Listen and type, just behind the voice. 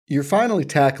You're finally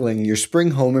tackling your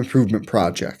spring home improvement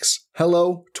projects.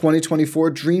 Hello, 2024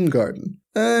 Dream Garden.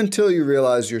 Until you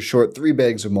realize you're short 3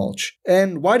 bags of mulch.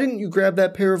 And why didn't you grab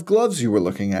that pair of gloves you were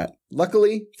looking at?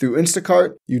 Luckily, through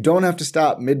Instacart, you don't have to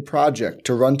stop mid-project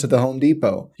to run to the Home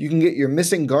Depot. You can get your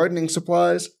missing gardening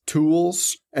supplies,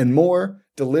 tools, and more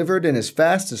delivered in as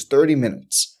fast as 30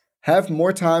 minutes. Have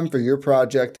more time for your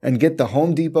project and get the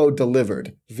Home Depot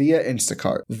delivered via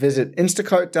Instacart. Visit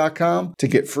instacart.com to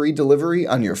get free delivery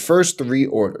on your first 3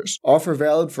 orders. Offer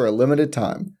valid for a limited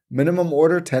time. Minimum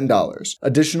order $10.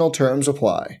 Additional terms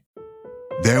apply.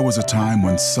 There was a time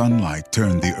when sunlight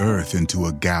turned the earth into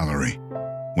a gallery,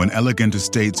 when elegant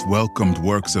estates welcomed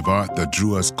works of art that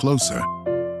drew us closer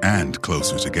and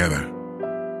closer together.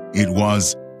 It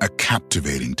was a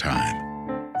captivating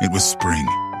time. It was spring.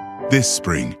 This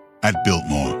spring at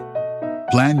Biltmore.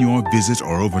 Plan your visit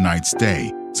or overnight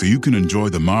stay so you can enjoy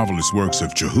the marvelous works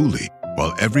of Chihuly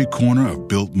while every corner of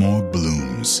Biltmore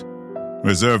blooms.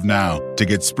 Reserve now to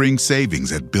get spring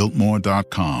savings at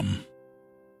Biltmore.com.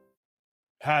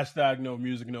 Hashtag no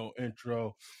music, no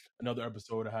intro. Another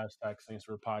episode of Hashtag Saints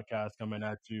for Podcast coming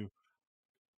at you.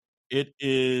 It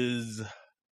is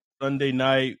Sunday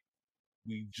night.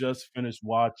 We just finished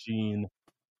watching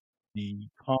the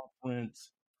conference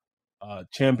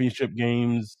championship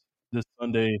games this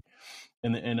Sunday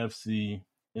in the NFC,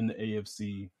 in the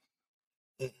AFC.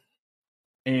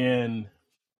 And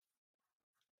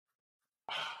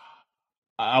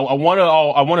I want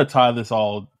to tie this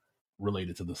all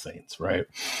related to the Saints, right?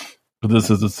 But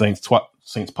this is the Saints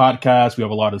podcast. We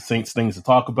have a lot of Saints things to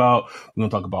talk about. We're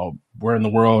going to talk about where in the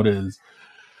world is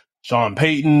Sean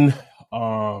Payton,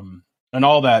 and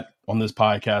all that on this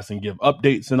podcast, and give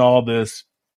updates and all this.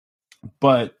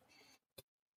 But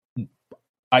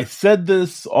I said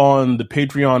this on the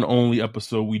Patreon only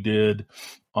episode we did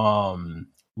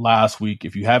last week.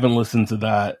 If you haven't listened to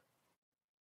that,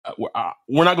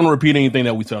 we're not going to repeat anything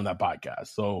that we said on that podcast.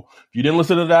 So if you didn't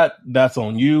listen to that, that's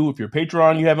on you. If you're a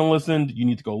Patreon, you haven't listened, you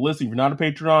need to go listen. If you're not a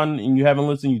Patreon and you haven't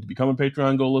listened, you need to become a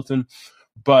Patreon and go listen.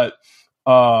 But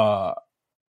I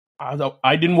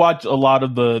didn't watch a lot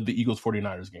of the Eagles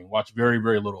 49ers game. Watched very,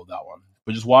 very little of that one.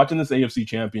 But just watching this AFC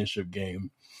Championship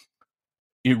game,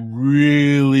 it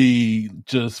really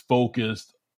just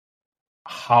focused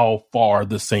how far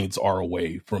the Saints are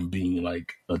away from being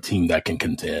like a team that can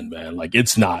contend, man. Like,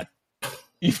 it's not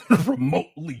even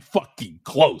remotely fucking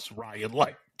close, Ryan.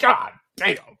 Like, god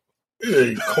damn. It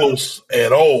ain't close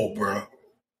at all, bro.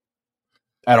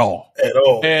 At all.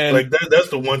 And like that's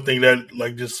the one thing that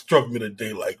like just struck me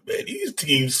today. Like, man, these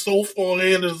teams so far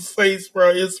ahead of the Saints, bro.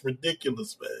 It's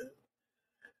ridiculous, man.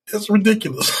 It's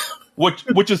ridiculous.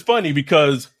 Which is funny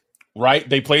because, right,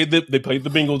 they played the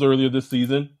Bengals earlier this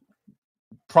season.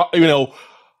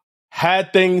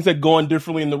 Had things that gone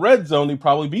differently in the red zone, they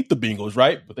probably beat the Bengals,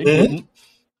 right? But they didn't.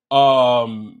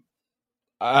 I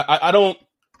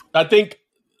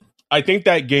think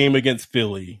that game against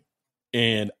Philly,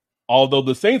 and although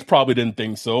the Saints probably didn't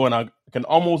think so, and I can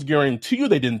almost guarantee you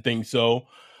they didn't think so,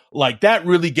 like that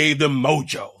really gave them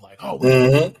mojo. Like,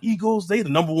 the Eagles, they the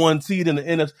number 1 seed in the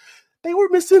NFC. They were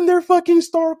missing their fucking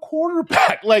star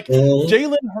quarterback. Like,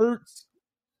 Jalen Hurts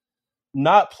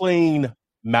not playing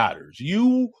matters.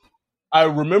 I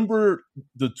remember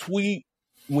the tweet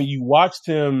when you watched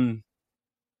him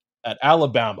at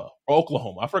Alabama or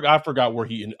Oklahoma. I forgot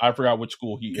which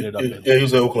school he ended up in. Yeah, he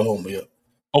was at Oklahoma, yeah.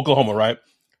 Oklahoma, right?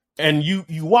 And you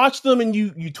watched them and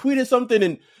you tweeted something,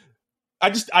 and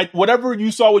I whatever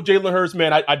you saw with Jalen Hurts,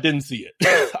 man, I didn't see it.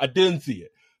 I didn't see it.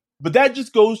 But that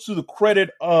just goes to the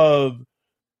credit of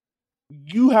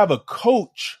you have a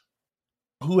coach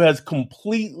who has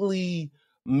completely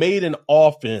made an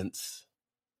offense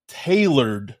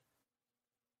tailored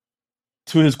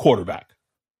to his quarterback.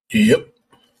 Yep.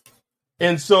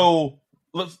 And so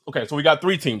so we got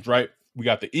 3 teams, right? We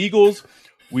got the Eagles,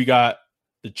 we got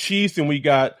the Chiefs, and we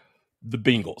got the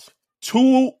Bengals.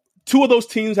 Two of those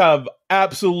teams have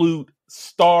absolute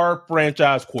star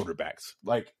franchise quarterbacks.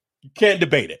 Like, you can't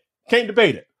debate it. Can't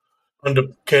debate it.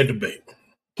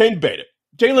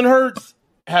 Jalen Hurts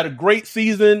had a great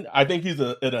season. I think he's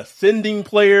an ascending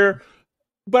player.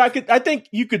 But I think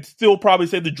you could still probably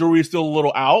say the jury is still a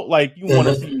little out. Like, you want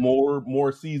to see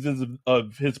more seasons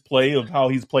of his play, of how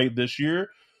he's played this year.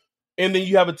 And then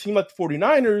you have a team like the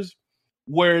 49ers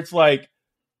where it's like,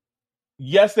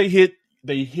 yes, they hit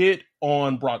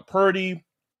on Brock Purdy,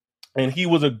 and he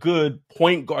was a great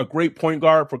point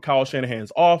guard for Kyle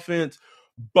Shanahan's offense.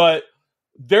 But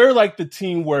they're like the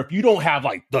team where if you don't have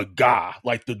like the guy,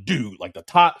 like the dude, like the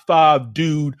top 5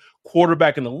 dude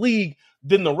quarterback in the league,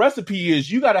 then the recipe is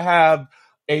you got to have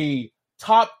a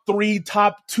top 3,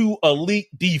 top 2 elite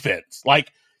defense.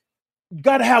 Like, you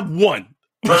got to have one.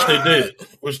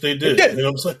 Which they did. You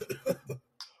know what I'm saying?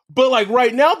 But like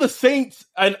right now, the Saints,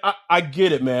 and I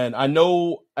get it, man. I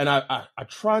know, and I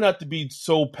try not to be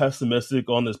so pessimistic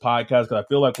on this podcast because I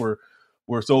feel like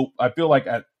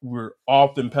we're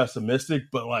often pessimistic.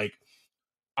 But like,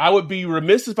 I would be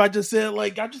remiss if I just said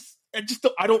like I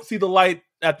don't see the light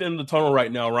at the end of the tunnel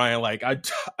right now, Ryan. Like I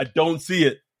don't see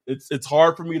it. It's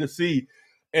hard for me to see.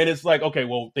 And it's like, okay,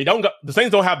 well, the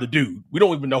Saints don't have the dude. We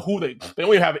don't even know who they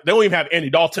don't even have Andy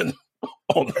Dalton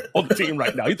on the team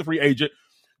right now. He's a free agent.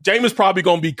 Jameis probably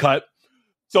going to be cut.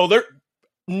 So they're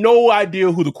no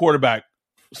idea who the quarterback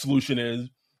solution is.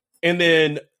 And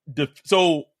then,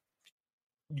 so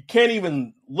you can't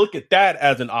even look at that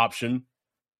as an option.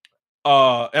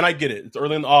 And I get it. It's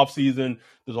early in the offseason.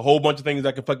 There's a whole bunch of things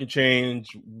that can fucking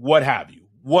change, what have you,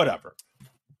 whatever.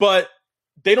 But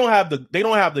they don't have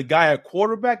the guy at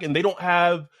quarterback, and they don't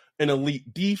have an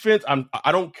elite defense.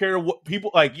 I don't care what people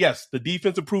like. Yes, the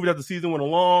defense improved as the season went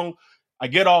along. I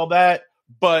get all that.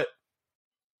 But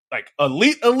like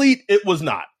elite, it was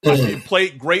not. Like, it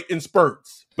played great in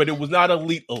spurts, but it was not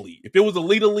elite. If it was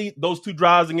elite, those 2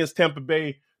 drives against Tampa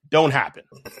Bay don't happen.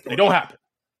 They don't happen.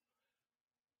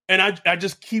 And I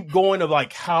just keep going of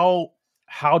like how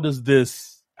do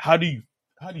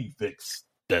you fix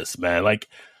this, man? Like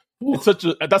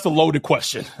that's a loaded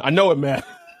question. I know it, man.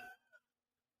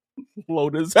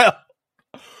 Loaded as hell.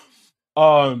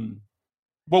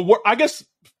 But I guess.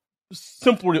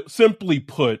 Simply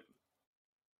put,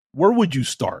 where would you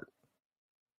start?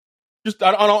 Just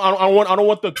I don't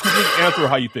want the complete answer of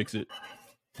how you fix it,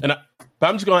 but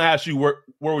I'm just going to ask you where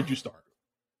would you start?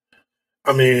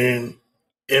 I mean,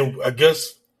 and I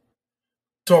guess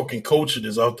talking coaching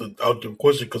is out the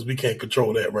question because we can't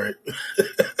control that, right?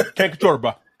 Can't control it,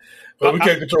 bro. But we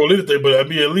can't control anything. But I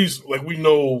mean, at least like we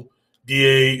know,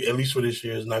 DA at least for this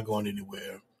year is not going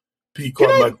anywhere. Pete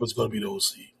Carmichael was going to be the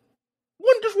OC.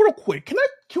 Just real quick, can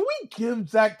we give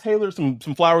Zach Taylor some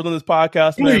flowers on this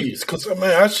podcast, man? Please, because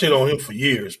I shit on him for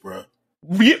years, bro.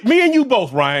 Me and you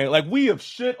both, Ryan. Like we have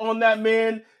shit on that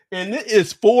man, and it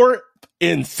is 4th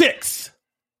and 6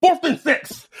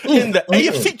 in the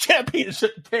AFC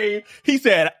Championship game. He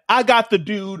said, "I got the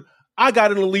dude. I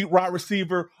got an elite wide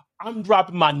receiver. I'm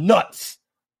dropping my nuts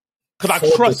because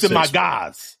I trust in my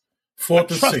guys. 4th and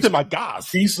 6. Trust in my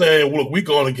guys." He's saying, "Look, we're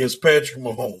going against Patrick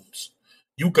Mahomes.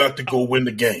 You got to go win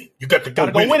the game. You got to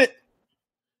go win it.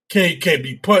 Can't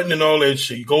be putting and all that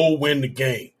shit. You go win the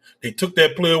game." They took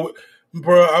that play,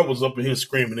 bro. I was up in here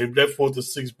screaming. That 4th and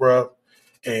 6, bro,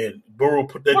 and Burrow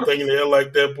put that thing in the air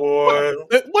like that, boy.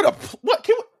 What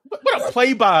a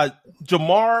play by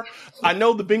Jamar. I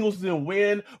know the Bengals didn't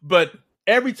win, but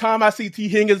every time I see T.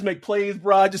 Higgins make plays,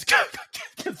 bro, I just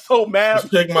get so mad.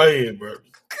 Just shake my head, bro.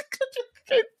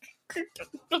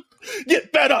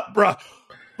 Get fed up, bro.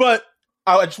 But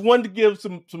I just wanted to give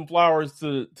some flowers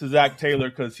to Zach Taylor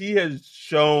because he has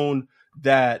shown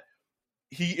that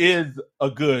he is a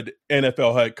good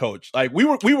NFL head coach. Like we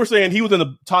were saying, he was in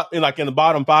the top, in the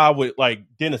bottom 5 with like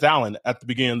Dennis Allen at the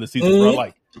beginning of the season, bro.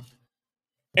 Like,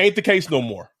 ain't the case no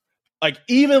more. Like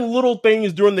even little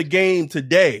things during the game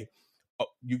today,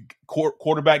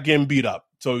 quarterback getting beat up.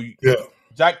 So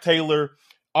Zach Taylor,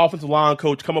 offensive line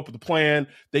coach, come up with a plan.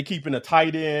 They keeping a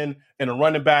tight end and a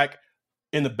running back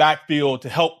in the backfield to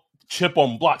help chip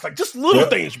on blocks. Like just little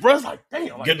things, bro. It's like,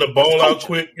 damn. Like, getting the ball out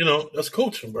quick, that's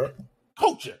coaching, bro.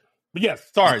 Coaching. But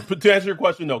yes, sorry. To answer your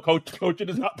question, no, coaching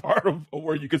is not part of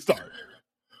where you can start.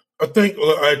 I think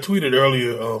I tweeted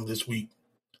earlier this week,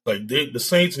 like the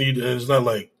Saints need, and it's not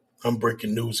like I'm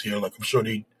breaking news here. Like I'm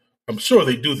sure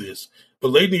they do this,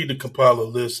 but they need to compile a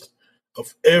list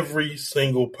of every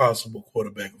single possible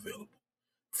quarterback available.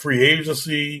 Free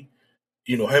agency,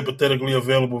 hypothetically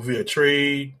available via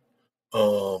trade,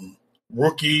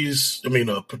 rookies,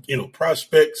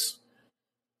 prospects,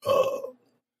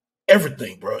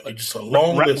 everything, bro. Like just a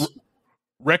long list.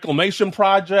 Reclamation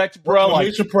projects, bro.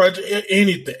 Reclamation project,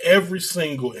 anything, every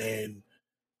single, and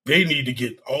they need to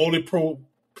get all the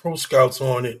pro scouts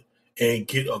on it and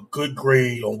get a good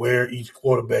grade on where each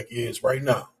quarterback is right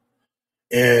now.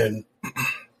 And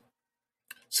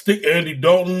stick Andy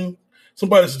Dalton.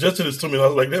 Somebody suggested this to me, and I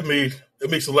was like, that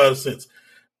makes a lot of sense.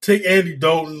 Take Andy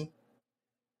Dalton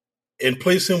and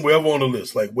place him wherever on the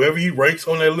list, like wherever he ranks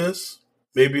on that list,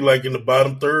 maybe like in the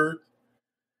bottom 3rd.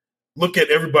 Look at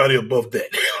everybody above that,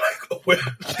 like where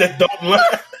that Dalton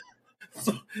line.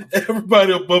 So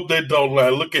everybody above that Dalton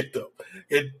line, look at them,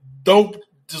 and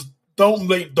don't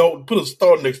make Dalton, put a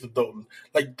star next to Dalton.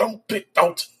 Like don't pick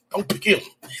Dalton, don't pick him.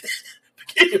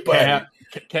 Pick anybody.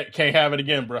 Can't have it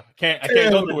again, bro. I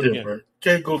can't go through it again. Bro.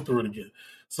 Can't go through it again.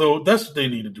 So that's what they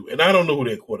need to do. And I don't know who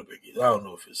that quarterback is. I don't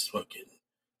know if it's fucking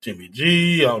Jimmy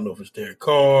G. I don't know if it's Derek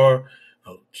Carr.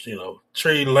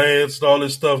 Trey Lance and all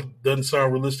this stuff doesn't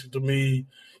sound realistic to me.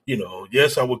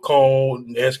 Yes, I would call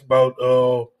and ask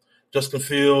about Justin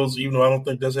Fields, even though I don't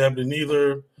think that's happening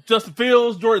either. Justin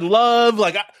Fields, Jordan Love,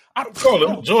 like I don't call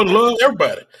him Jordan Love,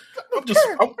 everybody.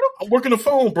 I'm working the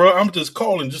phone, bro. I'm just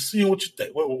calling, just seeing what you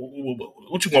think.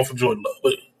 What you want from Jordan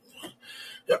Love?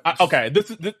 Okay,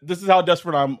 this is how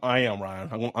desperate I am,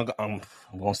 Ryan. I'm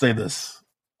gonna say this.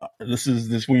 This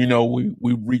is when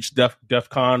we reached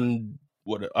DEFCON.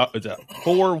 What is that?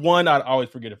 4-1. I always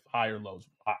forget if high or low.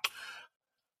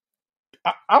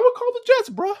 I would call the Jets,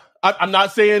 bro. I'm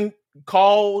not saying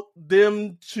call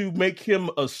them to make him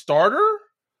a starter,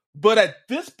 but at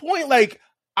this point,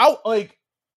 I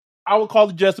would call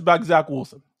the Jets about Zach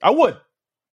Wilson. I would.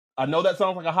 I know that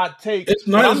sounds like a hot take. It's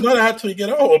not a hot take at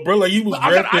all, bro. Like, he was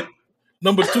drafted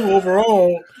number 2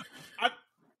 overall.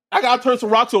 I gotta turn some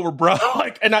rocks over, bro.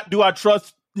 And do I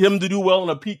trust him to do well in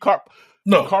a Pete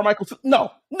Carmichael?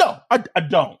 No, I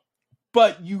don't.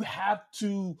 But you have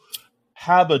to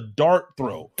have a dart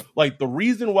throw. Like, the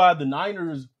reason why the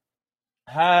Niners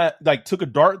took a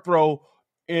dart throw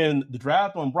in the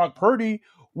draft on Brock Purdy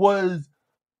was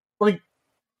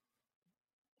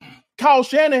Kyle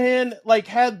Shanahan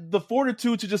had the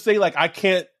fortitude to just say I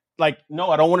can't, no,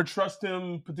 I don't want to trust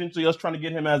him. Potentially us trying to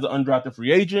get him as an undrafted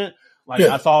free agent.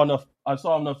 I saw enough.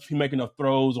 He make enough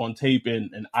throws on tape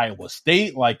in Iowa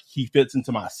State. He fits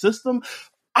into my system.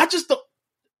 I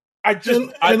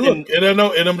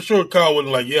know, and I'm sure Kyle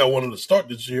wasn't I want him to start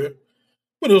this year.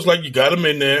 But it was you got him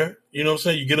in there. You know what I'm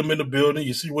saying? You get him in the building.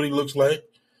 You see what he looks like.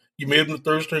 You made him the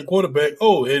third string quarterback.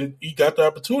 Oh, and he got the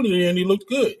opportunity and he looked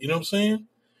good. You know what I'm saying?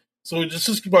 So it's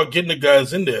just about getting the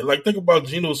guys in there. Think about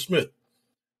Geno Smith.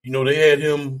 They had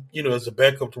him, as a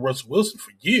backup to Russell Wilson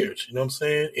for years. You know what I'm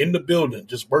saying? In the building,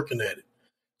 just working at it.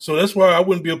 So that's why I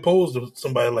wouldn't be opposed to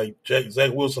somebody like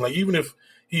Zach Wilson. Even if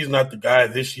he's not the guy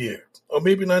this year, or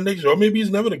maybe not next year, or maybe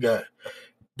he's never the guy.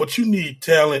 But you need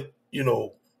talent,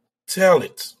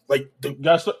 talent. You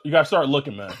gotta start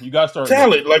looking, man. You gotta start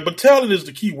talent. But talent is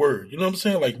the key word. You know what I'm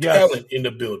saying? Talent in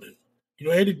the building.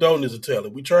 Andy Dalton is a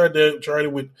talent. We tried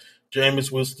it with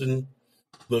Jameis Winston.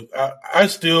 Look, I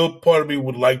still, part of me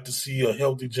would like to see a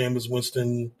healthy Jameis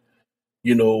Winston,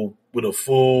 with a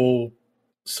full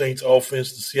Saints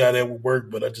offense to see how that would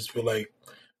work. But I just feel like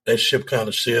that ship kind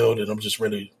of sailed, and I'm just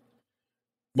ready to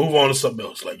move on to something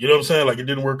else. You know what I'm saying? It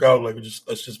didn't work out.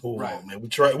 Let's just move on, man. We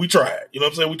tried. You know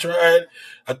what I'm saying? We tried.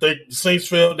 I think the Saints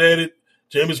failed at it.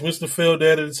 Jameis Winston failed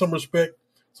at it in some respect.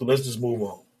 So let's just move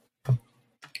on.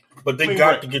 But they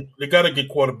got to get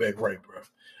quarterback right, bro.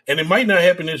 And it might not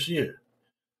happen this year.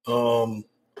 But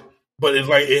it's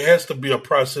it has to be a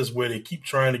process where they keep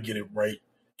trying to get it right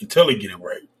until they get it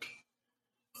right.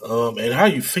 And how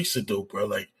you fix it though,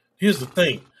 bro? Here's the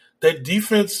thing: that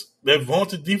defense, that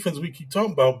vaunted defense we keep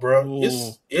talking about, bro,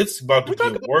 it's about to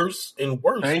get worse and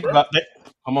worse.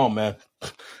 Come on, man.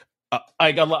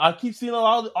 I keep seeing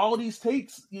all these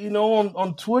takes,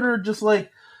 on Twitter, just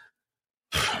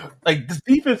this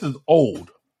defense is old.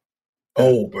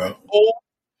 Old, bro. Old.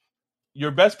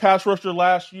 Your best pass rusher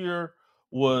last year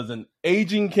was an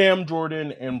aging Cam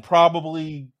Jordan and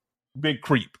probably Big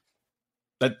Creep.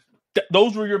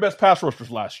 Those were your best pass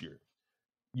rushers last year.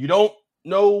 You don't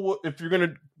know if you're going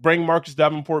to bring Marcus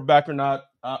Davenport back or not.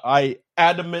 I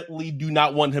adamantly do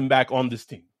not want him back on this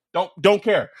team. Don't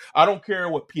care. I don't care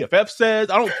what PFF says.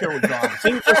 I don't care what John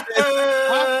Singer says.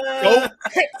 I don't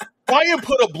care. Ryan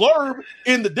put a blurb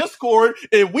in the Discord,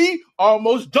 and we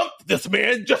almost dumped this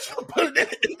man just for putting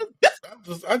it in the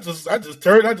Discord.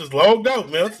 I just logged out,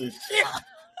 man. I said, shit.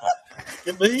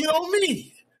 Get the heat on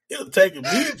me. He'll take it.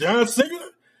 Me, John Singer.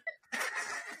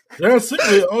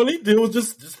 All he did was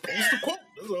just post the quote.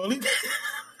 That's all he did.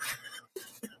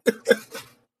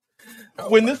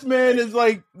 When this man is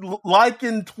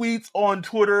liking tweets on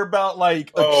Twitter about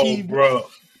achievement.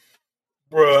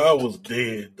 Bro, I was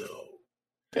dead though.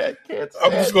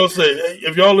 I'm just gonna say,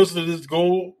 if y'all listen to this,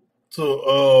 go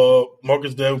to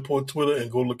Marcus Davenport Twitter and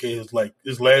go look at his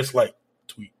last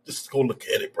tweet. Just go look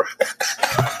at it, bro.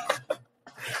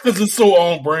 This is so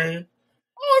on brand.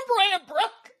 On brand, bro.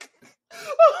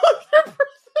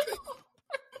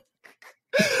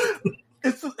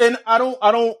 And I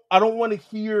don't want to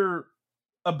hear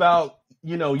about,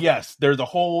 yes, there's a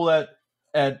hole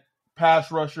at pass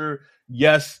rusher.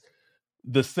 Yes,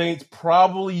 the Saints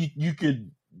probably, you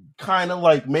could kind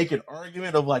of make an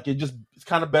argument of it's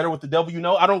kind of better with the devil.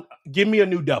 Give me a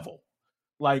new devil.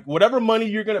 Whatever money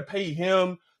you're going to pay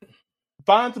him,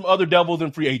 find some other devils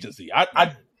in free agency.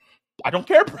 I don't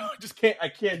care, bro. I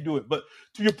can't do it. But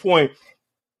to your point,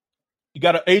 you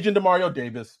got an agent Demario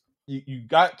Davis. You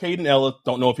got Caden Ellis.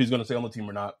 Don't know if he's going to stay on the team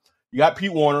or not. You got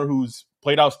Pete Warner, who's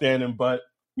played outstanding, but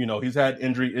he's had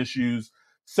injury issues.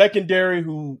 Secondary,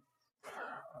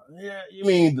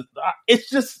 it's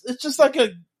just like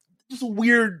a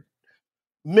weird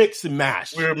mix and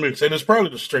mash. Weird mix, and it's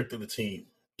probably the strength of the team.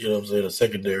 You know what I'm saying? The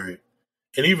secondary,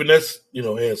 and even that's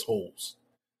has holes.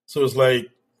 So it's like,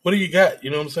 what do you got?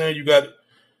 You know what I'm saying? You got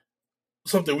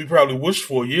something we probably wished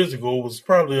for years ago was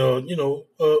probably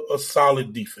a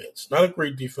solid defense, not a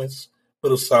great defense,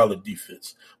 but a solid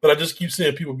defense. But I just keep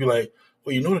seeing people be like,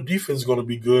 well, the defense is going to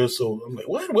be good. So I'm like,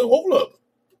 what? Well, hold up.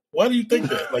 Why do you think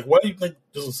that? Like, why do you think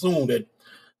just assume that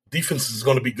defense is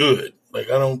going to be good?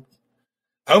 Like, I don't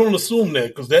assume that,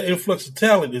 because that influx of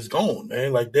talent is gone,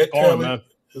 man. Like, that talent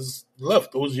is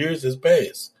left. Those years has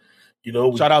passed.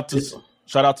 Shout out to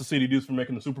CD Deuce for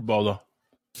making the Super Bowl though.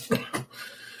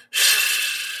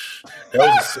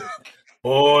 That was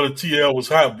the TL was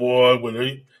hot, boy. When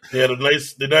they had a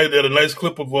nice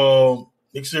clip of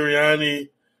Nick Sirianni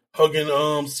hugging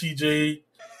CJ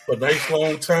for a nice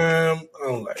long time.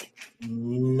 I'm like,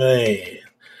 man,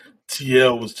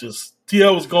 TL was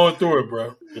going through it,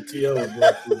 bro. The TL was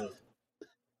going through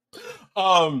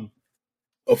it.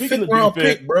 A fifth-round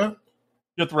pick, bro.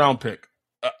 Fifth-round pick.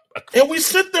 And we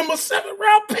sent them a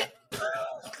 7th-round pick.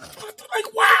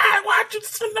 Like, why? Why'd you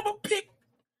send them a pick?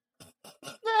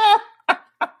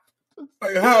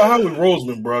 Like, Howard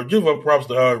Roseman, bro. Give up props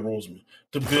to Howard Roseman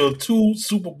to build 2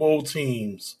 Super Bowl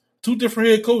teams, 2 different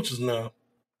head coaches now.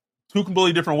 2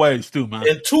 completely different ways, too, man.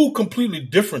 And 2 completely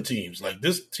different teams. Like,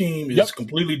 this team is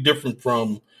completely different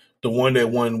from the one that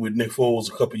won with Nick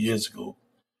Foles a couple years ago.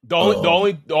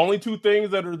 The only 2 things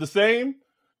that are the same: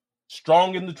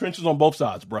 strong in the trenches on both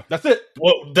sides, bro. That's it.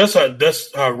 Well, that's how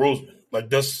Roseman. Like,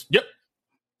 that's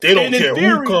They don't care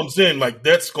who comes in. Like,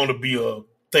 that's going to be a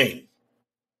thing.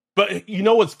 But you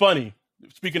know what's funny?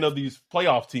 Speaking of these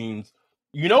playoff teams,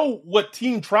 what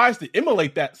team tries to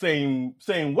emulate that same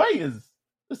way is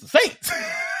the Saints,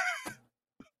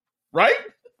 right?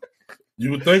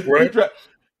 You would think, right? The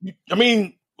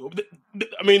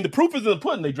proof is in the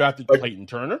pudding. They drafted Clayton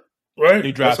Turner, right?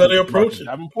 They drafted That's how they approach it.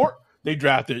 Davenport. They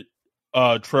drafted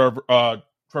Trevor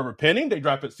Penning. They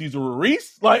drafted Cesar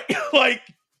Ruiz. Like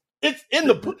it's in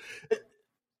the.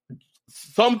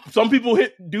 Some people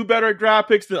do better at draft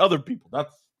picks than other people.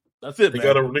 That's it. They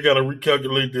gotta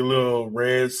recalculate their little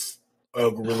RAS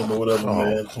algorithm or whatever,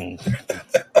 man.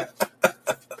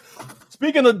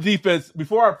 Speaking of defense,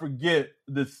 before I forget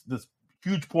this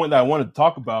huge point that I wanted to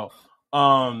talk about,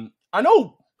 I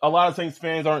know a lot of Saints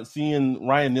fans aren't seeing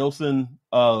Ryan Nielsen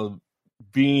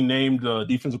being named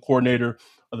defensive coordinator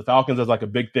of the Falcons as like a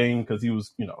big thing because he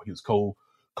was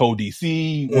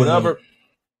co-DC, whatever. Mm-hmm.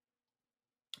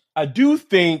 I do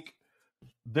think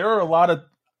there are a lot of,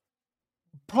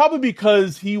 probably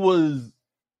because he was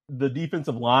the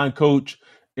defensive line coach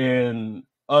and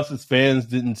us as fans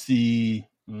didn't see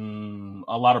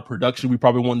a lot of production we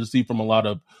probably wanted to see from a lot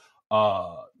of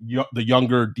the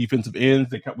younger defensive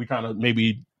ends. We kind of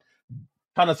maybe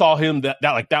saw him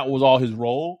that was all his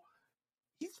role.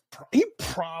 He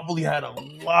probably had a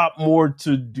lot more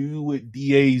to do with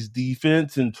DA's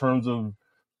defense in terms of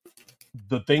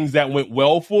the things that went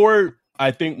well for it,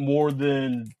 I think, more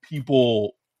than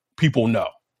people know.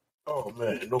 Oh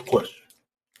man, no question.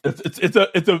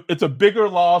 It's a bigger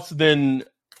loss than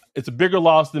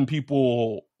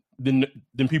people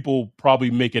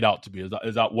probably make it out to be.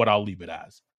 Is that what I'll leave it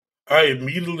as? I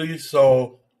immediately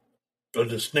saw a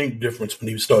distinct difference when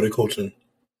he started coaching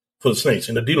for the Saints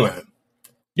in the D-line.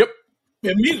 Yep.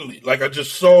 Immediately. Like, I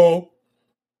just saw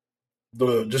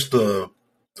the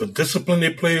discipline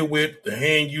they played with, the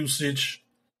hand usage,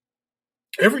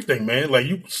 everything, man. Like,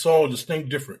 you saw a distinct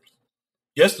difference.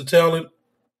 Yes, the talent,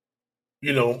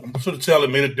 I'm sure the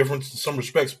talent made a difference in some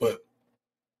respects, but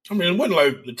I mean, it wasn't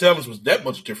like the talent was that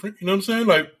much different. You know what I'm saying?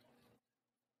 Like,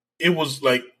 it was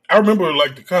like, I remember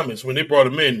like the comments when they brought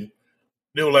him in,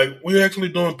 they were like, we're actually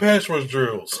doing pass rush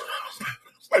drills. I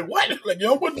was like, what? Like,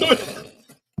 y'all wasn't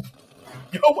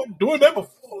doing that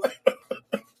before.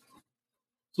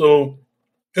 So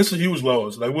it's a huge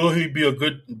loss. Like, will he be a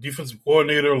good defensive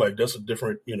coordinator? Like, that's a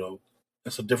different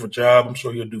job. I'm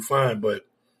sure he'll do fine, but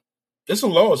it's a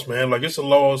loss, man. Like, it's a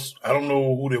loss. I don't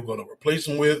know who they're going to replace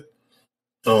him with.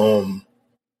 I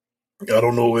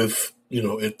don't know if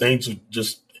things would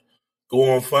just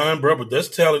go on fine, bro, but that's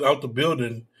talent out the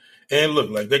building. And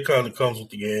look, like, that kind of comes with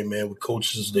the game, man, with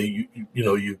coaches. You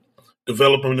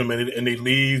develop them and they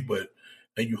leave,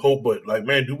 and you hope, but like,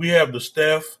 man, do we have the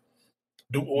staff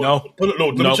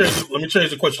Let me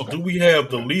change the question. Okay. Do we have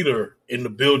the leader in the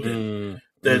building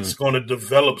that's going to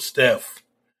develop staff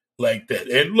like that?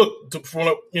 And look,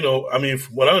 from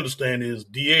what I understand is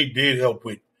DA did help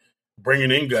with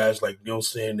bringing in guys like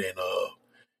Nielsen and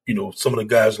some of the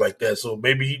guys like that. So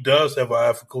maybe he does have an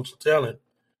eye for coaching talent.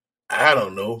 I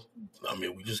don't know. I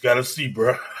mean, we just got to see,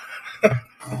 bro.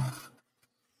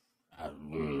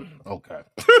 Okay.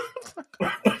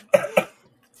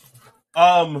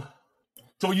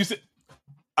 So you said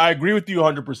I agree with you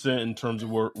 100% in terms of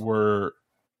where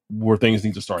things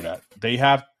need to start at.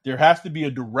 There has to be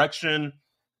a direction.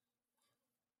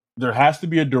 There has to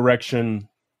be a direction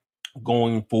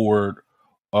going forward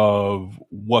of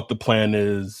what the plan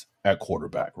is at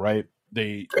quarterback, right?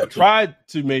 They tried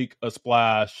to make a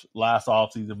splash last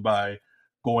offseason by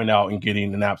going out and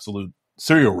getting an absolute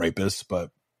serial rapist,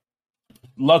 but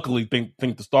luckily, think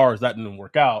the Stars, that didn't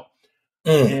work out.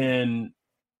 And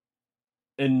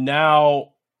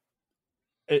now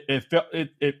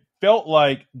it felt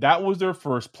like that was their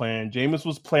first plan. Jameis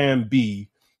was plan B,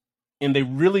 and they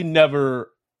really never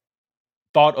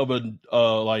thought of a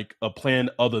plan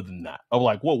other than that. Of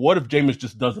like, well, what if Jameis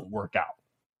just doesn't work out?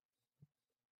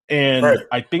 And right.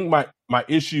 I think my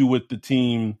issue with the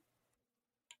team,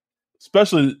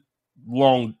 especially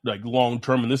long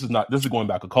term, and this is going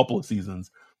back a couple of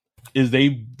seasons, is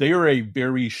they are a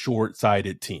very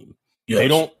short-sighted team. Yes. They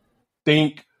don't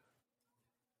think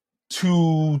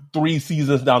 2-3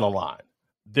 seasons down the line.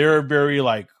 They're very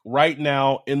right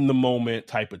now in the moment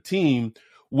type of team,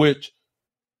 which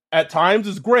at times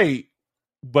is great,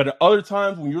 but at other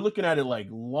times when you're looking at it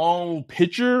long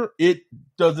picture, it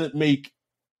doesn't make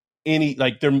any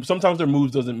sometimes their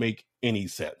moves doesn't make any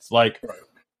sense. Right.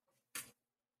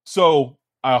 So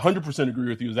I 100% agree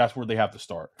with you. That's where they have to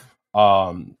start.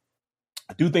 I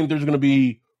do think there's going to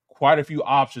be quite a few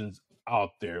options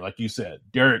out there, like you said,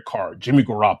 Derek Carr, Jimmy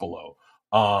Garoppolo.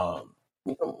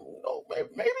 Maybe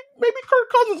Kirk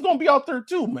Cousins is going to be out there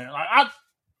too, man. I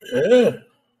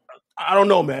don't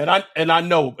know, man. I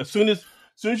know as soon as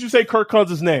you say Kirk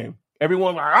Cousins' name,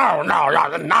 everyone's like, oh no,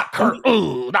 not Kirk.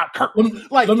 Ooh, not Kirk.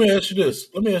 Let me ask you this.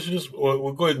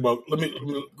 Or go ahead let me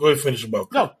go ahead and finish about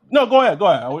Kirk. No, go ahead.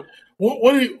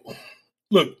 What do you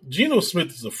look? Geno Smith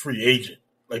is a free agent.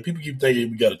 People keep thinking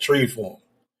we got to trade for him.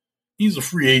 He's a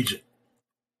free agent.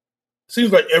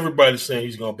 Seems like everybody's saying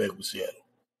he's going back with Seattle,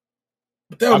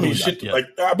 but that don't mean shit.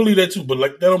 I believe that too, but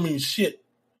that don't mean shit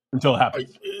until it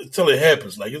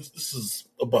happens. This is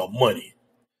about money.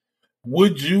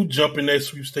 Would you jump in that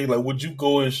sweepstakes? Would you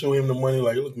go and show him the money?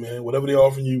 Look, man, whatever they're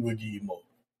offering you, we'll give you more.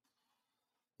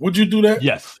 Would you do that?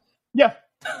 Yes. Yeah.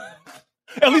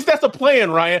 At least that's a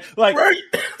plan, Ryan. Right.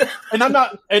 And I'm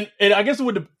not, and I guess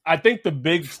I think the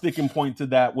big sticking point to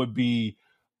that would be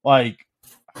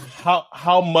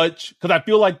how much, because I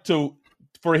feel like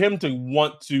for him to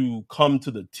want to come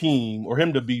to the team or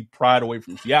him to be pried away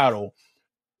from Seattle,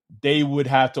 they would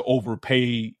have to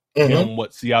overpay him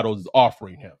what Seattle is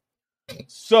offering him.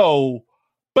 So,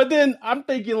 but then I'm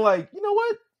thinking you know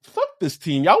what? Fuck this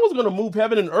team. Y'all was going to move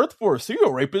heaven and earth for a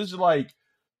serial rapist.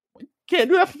 Can't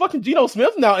do that for fucking Geno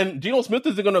Smith now. And Geno Smith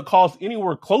isn't going to cost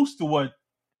anywhere close to what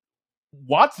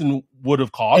Watson would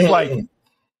have cost. Fucking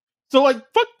do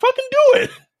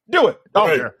it. Do it.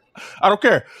 I don't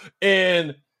care.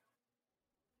 And,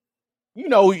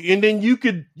 and then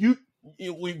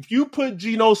if you put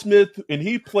Geno Smith and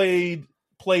he plays,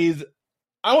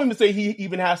 I don't even say he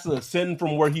even has to ascend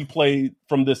from where he played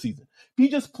from this season. If he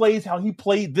just plays how he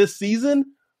played this season,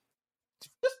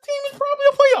 this team is probably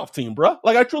a playoff team, bro.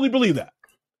 I truly believe that.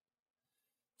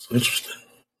 It's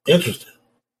interesting.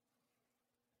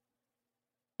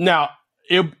 Now,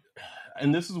 and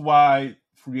this is why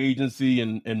free agency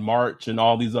and March and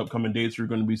all these upcoming dates are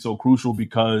going to be so crucial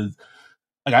because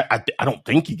I don't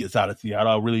think he gets out of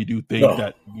Seattle. I really do think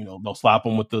that they'll slap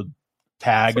him with the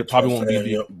tag. It probably won't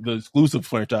be the exclusive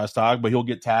franchise tag, but he'll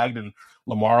get tagged and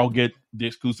Lamar will get the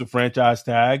exclusive franchise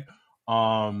tag.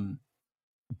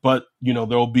 But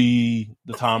there'll be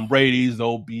the Tom Brady's,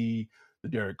 there'll be the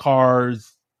Derek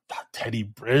Carrs, Teddy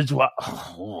Bridgewater.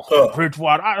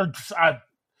 Bridgewater. I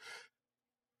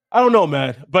don't know,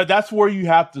 man. But that's where you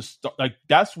have to start.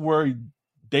 That's where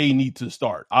they need to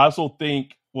start. I also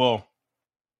think, I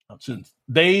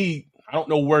don't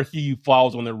know where he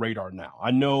falls on their radar now.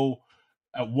 I know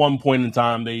at one point in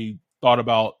time they thought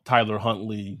about Tyler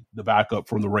Huntley, the backup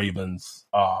from the Ravens,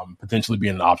 potentially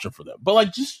being an option for them.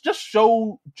 But just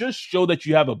show that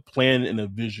you have a plan and a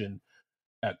vision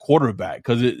at quarterback,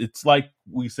 because it's like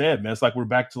we said, man. It's we're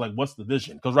back to what's the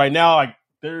vision? Because right now,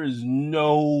 there is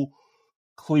no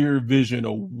clear vision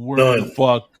of where the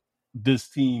fuck this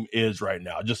team is right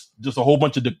now. Just a whole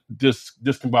bunch of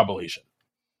discombobulation.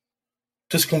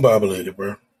 Discombobulated,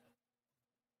 bro.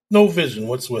 No vision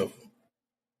whatsoever.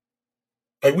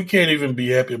 Like, we can't even be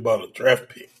happy about a draft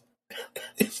pick.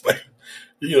 It's like,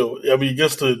 I mean,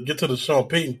 get to the Sean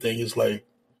Payton thing. It's like,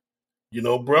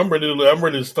 bro, I'm ready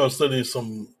to start studying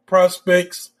some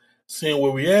prospects, seeing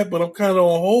where we at, but I'm kind of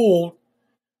on hold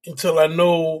until I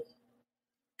know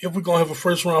if we're gonna have a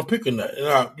first round pick or not. And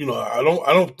I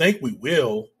don't think we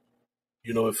will.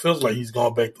 It feels like he's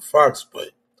gone back to Fox, but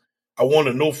I want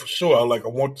to know for sure. I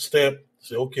want the stamp to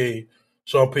say, okay,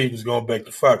 Sean Payton's gone back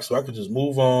to Fox, so I could just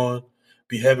move on,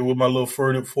 be happy with my little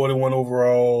 41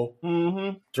 overall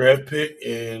draft pick,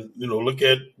 and look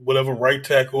at whatever right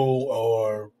tackle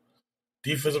or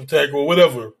defensive tackle or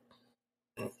whatever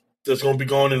that's going to be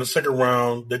going in the second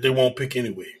round that they won't pick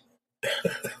anyway.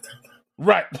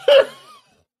 Right.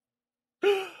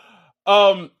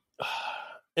 And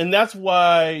that's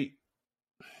why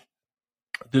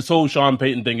this whole Sean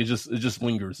Payton thing it just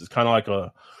lingers. It's kind of like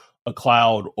a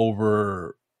cloud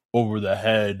over the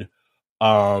head.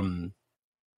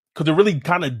 Because it really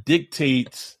kind of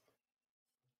dictates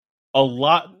a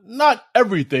lot, not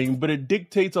everything, but it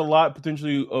dictates a lot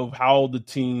potentially of how the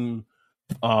team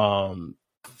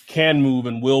can move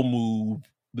and will move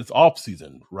this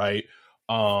offseason, right?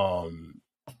 So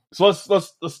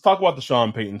let's talk about the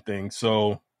Sean Payton thing.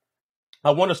 So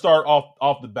I want to start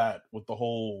off the bat with the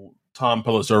whole Tom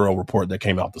Pelissero report that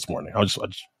came out this morning. I just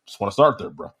want to start there,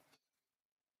 bro.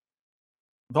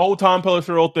 The whole Tom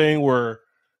Pelissero thing where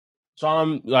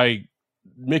Sean, like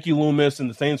Mickey Loomis and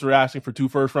the Saints were asking for 2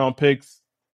 first-round picks.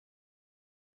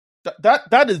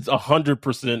 That is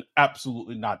 100%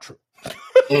 absolutely not true.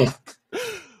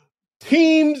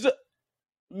 Teams,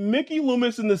 Mickey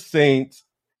Loomis and the Saints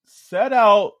set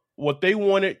out what they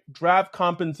wanted draft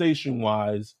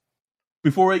compensation-wise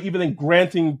before even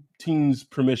granting teams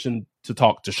permission to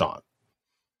talk to Sean.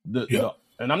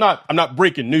 And I'm not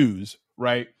breaking news,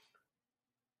 right?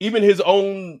 Even his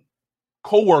own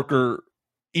coworker,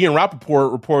 Ian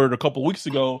Rappaport, reported a couple of weeks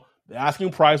ago the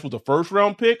asking price was a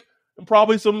first-round pick and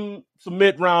probably some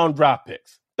mid-round draft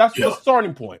picks. That's the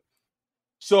starting point.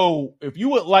 So if you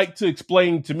would like to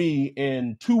explain to me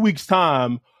in 2 weeks'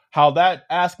 time how that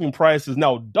asking price is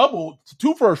now doubled to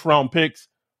 2 first-round picks,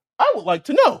 I would like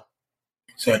to know.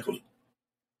 Exactly.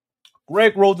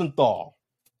 Greg Rosenthal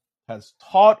has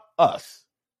taught us,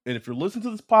 and if you're listening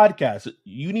to this podcast,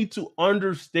 you need to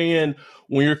understand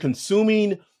when you're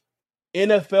consuming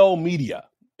NFL media,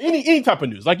 any type of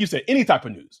news, like you said, any type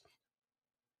of news,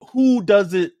 who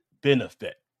does it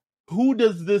benefit? Who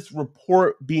does this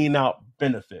report being out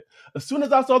benefit? As soon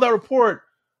as I saw that report,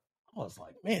 I was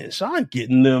like, man, Sean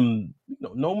getting them,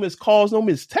 no missed calls, no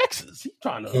missed texts. He's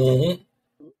trying to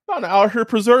out here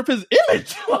preserve his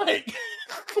image.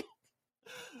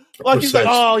 like he's like,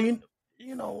 oh,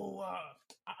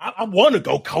 I want to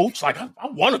go coach. Like, I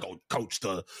want to go coach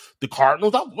the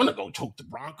Cardinals. I want to go coach the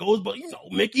Broncos. But,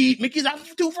 Mickey's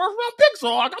after 2 first-round picks.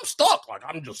 So, like, I'm stuck. Like,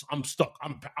 I'm stuck.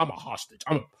 I'm a hostage.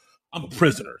 I'm a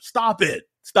prisoner. Stop it.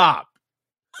 Stop.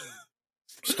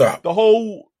 The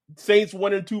whole Saints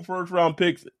 1 and 2 first-round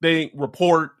picks thing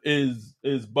report is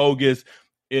bogus.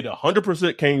 It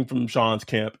 100% came from Sean's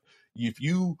camp. If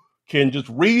you can just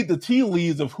read the tea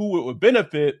leaves of who it would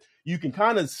benefit, you can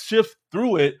kind of shift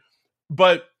through it.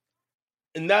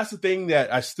 And that's the thing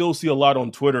that I still see a lot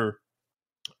on Twitter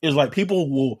is like people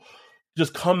will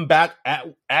just come back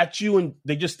at you and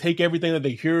they just take everything that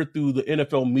they hear through the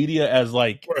NFL media as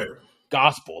like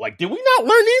gospel. Like, did we not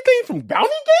learn anything from Bounty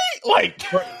Gate? Like,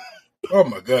 oh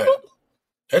my God,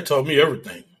 that taught me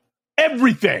everything.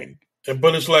 Everything.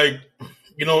 But it's like,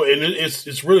 and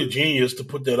it's really genius to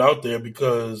put that out there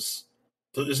because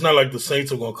it's not like the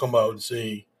Saints are going to come out and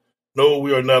say, no,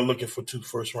 we are not looking for 2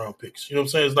 first-round picks. You know what I'm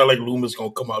saying? It's not like Loomis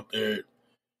going to come out there,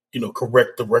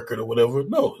 correct the record or whatever.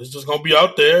 No, it's just going to be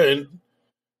out there and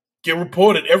get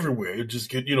reported everywhere. It just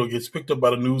gets picked up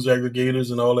by the news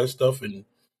aggregators and all that stuff, and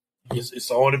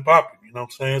it's on and popping. You know what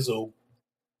I'm saying? So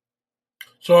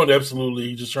Sean, absolutely,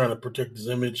 he's just trying to protect his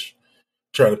image,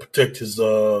 trying to protect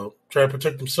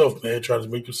himself, man. Trying to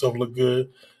make himself look good.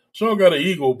 Sean got an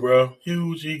ego, bro.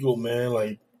 Huge ego, man.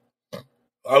 Like,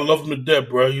 I love him to death,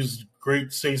 bro. He's a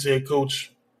great Saints head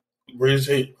coach, greatest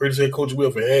head coach we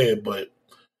ever had. But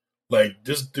like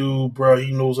this dude, bro,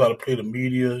 he knows how to play the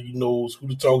media. He knows who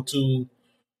to talk to,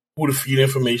 who to feed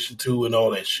information to, and all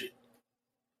that shit.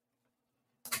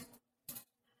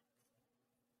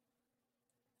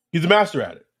 He's a master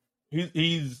at it.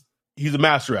 He's a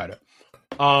master at it.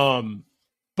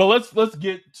 But let's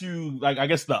get to, like, I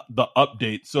guess the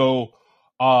update. So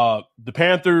the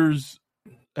Panthers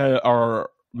are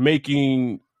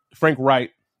making Frank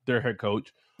Wright their head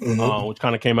coach, which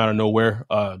kind of came out of nowhere.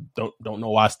 Don't know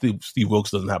why Steve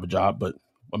Wilkes doesn't have a job, but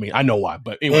I mean, I know why.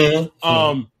 But anyway,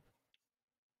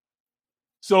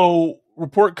 so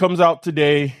report comes out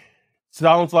today.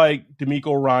 Sounds like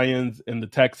DeMeco Ryans and the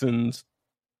Texans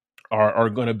are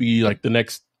going to be like the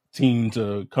next team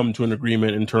to come to an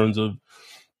agreement in terms of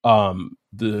the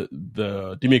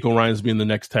DeMeco Ryans being the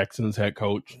next Texans head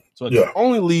coach. So it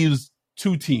only leaves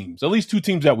two teams, at least two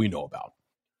teams that we know about.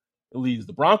 It leaves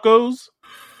the Broncos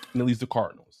and it leaves the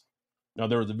Cardinals. Now,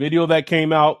 there was a video that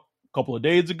came out a couple of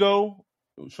days ago.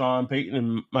 Sean Payton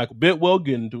and Michael Bidwell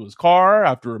get into his car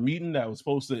after a meeting that was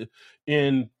supposed to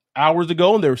end hours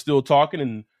ago, and they were still talking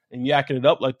and yakking it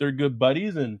up like they're good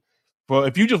buddies. And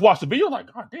if you just watch the video,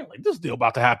 like, God damn, like this deal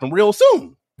about to happen real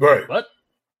soon. Right. But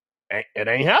it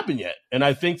ain't happened yet. And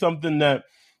I think something that I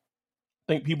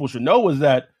think people should know is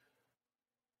that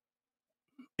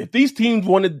if these teams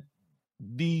wanted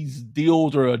these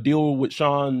deals or a deal with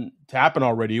Sean to happen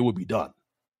already, it would be done.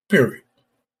 Period.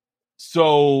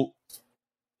 So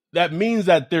that means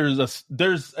that there's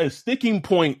a sticking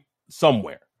point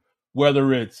somewhere,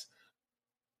 whether it's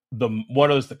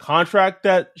the contract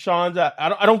that Sean's at.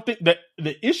 I don't think that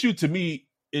the issue to me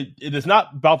it is not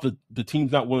about the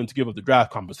teams not willing to give up the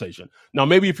draft compensation. Now,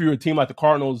 maybe if you're a team like the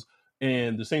Cardinals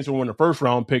and the Saints are winning the first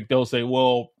round pick, they'll say,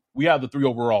 well, we have the 3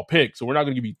 overall pick, so we're not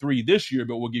going to give you 3 this year,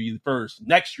 but we'll give you the first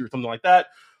next year, something like that.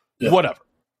 Yeah. Whatever.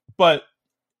 But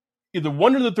either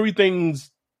one of the 3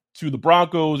 things to the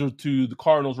Broncos or to the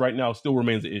Cardinals right now still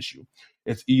remains an issue.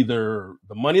 It's either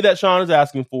the money that Sean is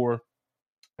asking for,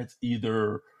 it's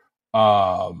either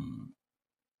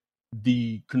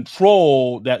the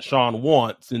control that Sean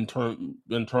wants in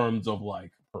terms of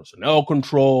like personnel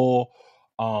control,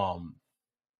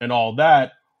 and all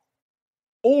that,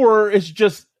 or it's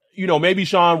just, you know, maybe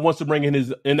Sean wants to bring in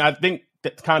his, and I think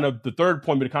that's kind of the third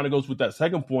point, but it kind of goes with that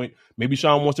second point. Maybe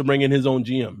Sean wants to bring in his own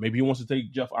GM. Maybe he wants to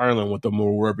take Jeff Ireland with him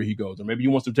or wherever he goes, or maybe he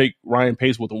wants to take Ryan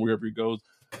Pace with him wherever he goes.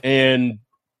 And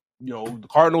you know, the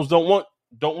Cardinals don't want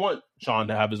Sean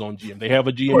to have his own GM. They have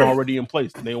a GM already in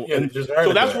place.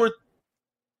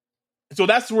 So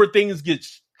that's where things get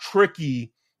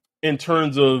tricky in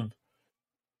terms of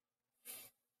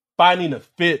finding a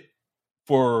fit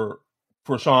for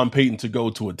Sean Payton to go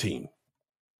to a team.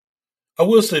 I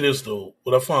will say this though,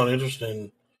 what I found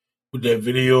interesting with that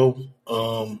video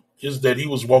is that he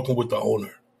was walking with the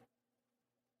owner.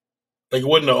 Like it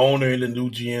wasn't the owner and the new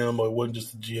GM, or it wasn't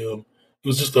just the GM. It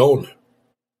was just the owner.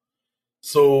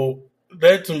 So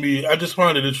that to me, I just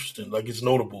find it interesting. Like it's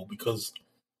notable because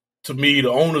to me, the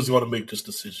owner's going to make this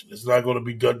decision. It's not going to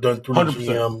be done through 100%. The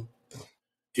GM.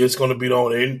 It's going to be the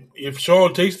owner. And if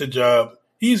Sean takes the job,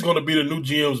 he's going to be the new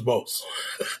GM's boss.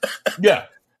 Yeah.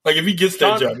 Like if he gets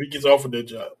that job, he gets offered that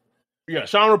job. Yeah,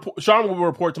 Sean will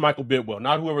report to Michael Bidwell,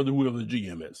 not whoever the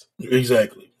GM is.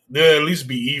 Exactly. They'll at least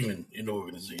be even in the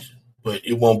organization. But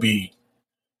it won't be,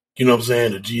 you know what I'm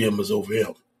saying, the GM is over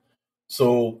him.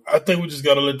 So I think we just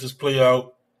got to let this play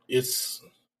out. It's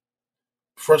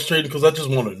frustrating because I just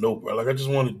want to know, bro. Like I just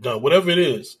want it done. Whatever it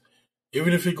is,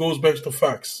 even if it goes back to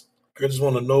Fox, I just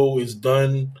want to know it's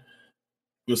done.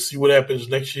 We'll see what happens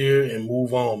next year and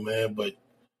move on, man. But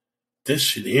this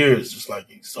shit here is just like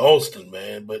exhausting,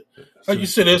 man. But like you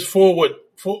said, there's 5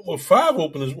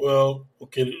 open as well.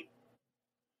 Okay.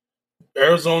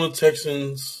 Arizona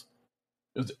Texans,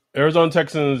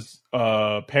 Panthers,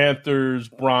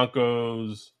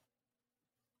 Broncos.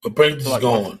 But Panthers is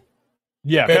gone.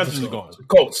 Yeah, Panthers is gone.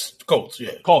 Colts,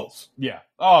 yeah. Colts, yeah.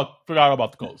 Oh, forgot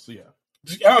about the Colts, yeah.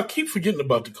 I keep forgetting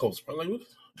about the Colts, bro. Like, what?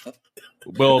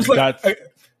 Well, that's...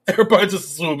 everybody just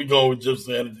assume we going with Jeff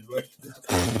Saturday. Like,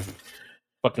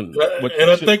 fucking...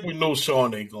 I think we know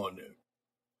Sean ain't going there.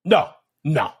 No.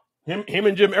 Him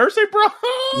and Jim Irsay, bro?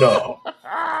 No.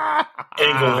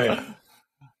 Ain't gonna happen.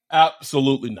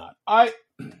 Absolutely not. I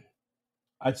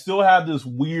still have this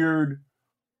weird,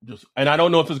 and I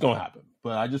don't know if it's gonna happen,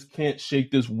 but I just can't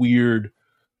shake this weird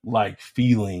like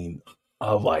feeling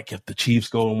of like if the Chiefs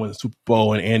go and win the Super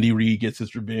Bowl and Andy Reid gets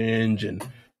his revenge and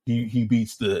he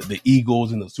beats the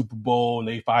Eagles in the Super Bowl and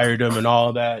they fired him and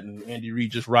all that, and Andy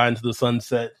Reid just riding to the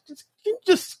sunset.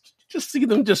 Just see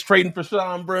them just trading for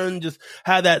Sean Brun, just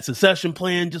have that succession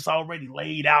plan just already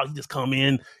laid out. He just come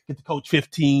in, get the coach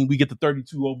 15, we get the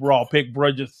 32 overall pick,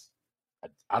 bro.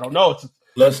 I don't know.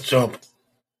 Let's jump.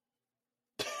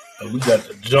 We got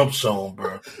the jump zone,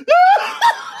 bro.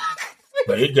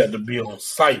 Like it got to be on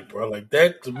site, bro. Like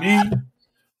that to me,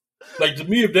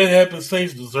 if that happens,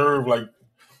 Saints deserve like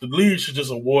the league should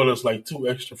just award us like 2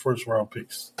 extra first round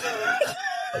picks.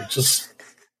 Like just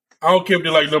I don't care if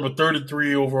they're like number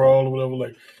 33 overall or whatever.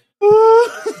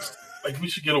 Like we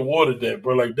should get awarded that,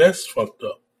 bro. Like that's fucked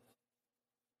up.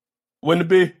 Wouldn't it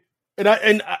be? And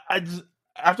I just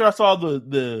after I saw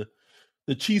the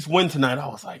Chiefs win tonight, I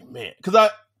was like, man, because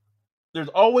there's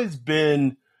always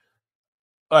been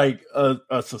like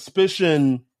a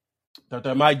suspicion that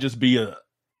there might just be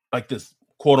like this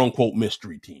quote unquote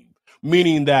mystery team,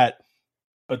 meaning that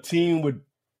a team would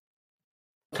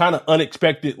kind of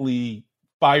unexpectedly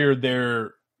fire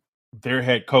their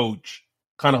head coach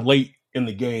kind of late in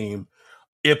the game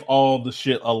if all the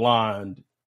shit aligned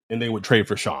and they would trade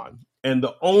for Sean. And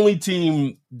the only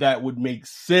team that would make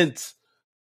sense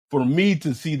for me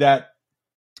to see that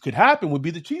could happen would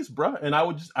be the Chiefs, bro. And I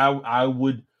would just I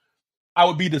would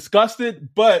be disgusted,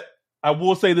 but I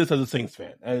will say this as a Saints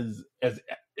fan, as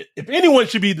if anyone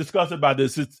should be disgusted by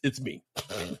this, it's me.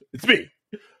 It's me.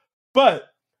 But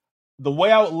the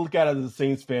way I would look at it as a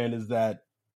Saints fan is that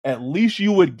at least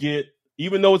you would get,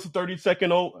 even though it's a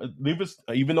 30-second old,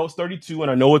 even though it's 32,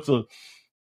 and I know it's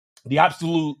the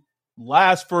absolute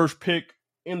last first pick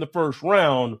in the first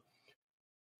round,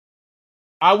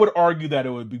 I would argue that it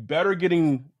would be better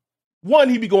getting one,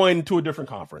 he'd be going to a different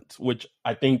conference, which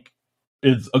I think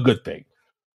is a good thing.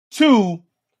 Two,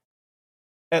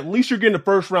 at least you're getting a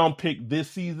first round pick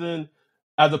this season,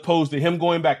 as opposed to him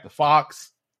going back to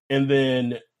Fox, and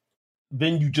then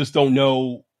you just don't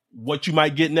know what you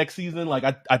might get next season. Like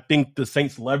I think the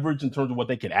Saints' leverage in terms of what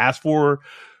they could ask for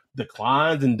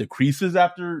declines and decreases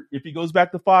if he goes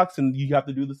back to Fox, and you have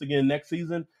to do this again next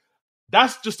season.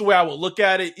 That's just the way I would look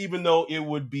at it, even though it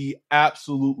would be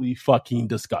absolutely fucking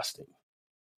disgusting.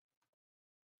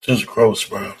 Just gross,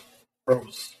 bro.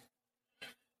 Gross.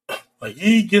 Like,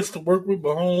 he gets to work with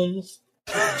Mahomes.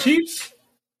 Chiefs,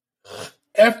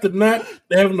 after not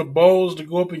having the balls to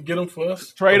go up and get them for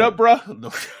us. Trade up, bro.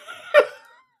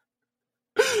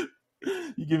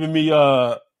 You giving me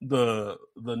the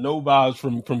no vibes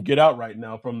from Get Out right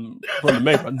now from the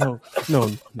main.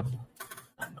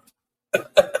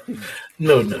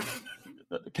 No.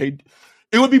 Okay,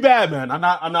 it would be bad, man.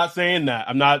 I'm not saying that.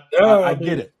 I'm not. I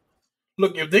get it.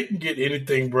 Look, if they can get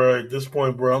anything, bro, at this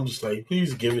point, bro, I'm just like,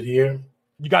 please give it here.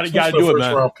 You gotta do it,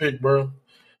 man. First round pick, bro,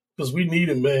 because we need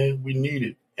it, man. We need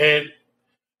it. And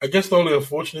I guess the only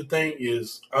unfortunate thing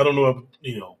is, I don't know if,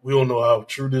 we don't know how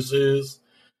true this is,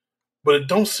 but it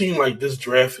don't seem like this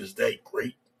draft is that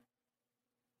great.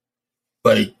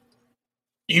 Like,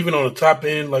 even on the top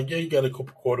end, like, yeah, you got a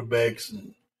couple quarterbacks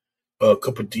and a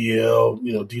couple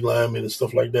DL, D linemen and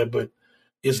stuff like that, but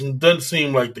it doesn't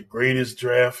seem like the greatest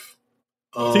draft.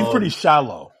 Seems pretty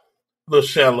shallow. A little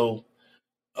shallow.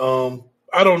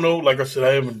 I don't know. Like I said,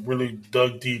 I haven't really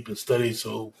dug deep and studied,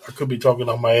 so I could be talking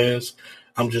on my ass.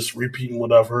 I'm just repeating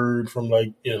what I've heard from,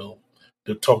 like,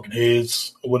 the talking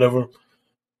heads or whatever.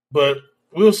 But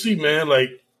we'll see, man. Like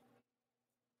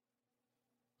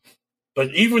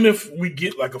even if we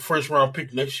get like a first round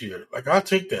pick next year, like, I'll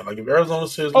take that. Like, if Arizona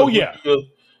says, "Oh yeah,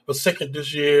 a second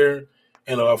this year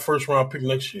and a first round pick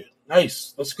next year,"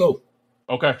 nice. Let's go.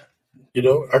 Okay.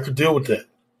 I could deal with that.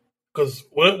 Because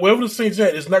wherever the Saints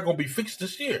at, it's not going to be fixed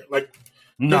this year. Like,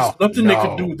 there's nothing they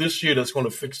can do this year that's going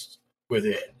to fix where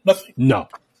they're at. Nothing. No.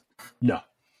 Now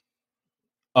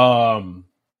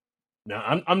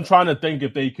I'm trying to think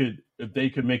if they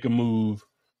could make a move.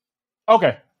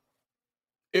 Okay.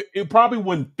 It probably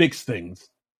wouldn't fix things,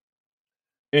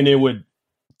 and it would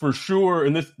for sure.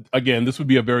 And this would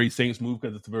be a very Saints move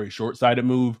because it's a very short-sighted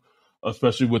move,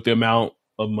 especially with the amount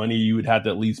of money you would have to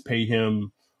at least pay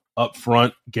him up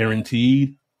front,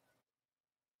 guaranteed.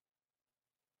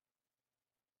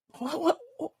 What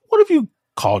if you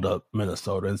called up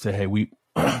Minnesota and said, "Hey, we'll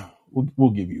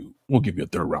give you a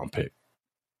third round pick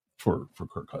for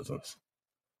Kirk Cousins"?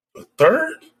 A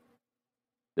third?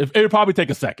 It would probably take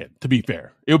a second. To be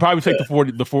fair, it would probably take it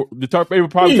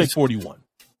would probably take 41.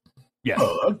 Yes.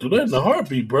 Oh, I'll do that in a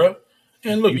heartbeat, bro.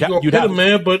 And look, you're gonna get him,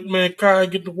 man. But man, Kai,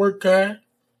 get to work, Kai.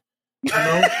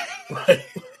 Like,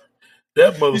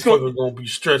 that motherfucker gonna be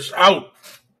stretched out.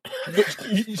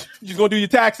 You just gonna do your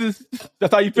taxes?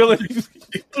 That's how you feeling? Do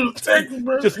the taxes,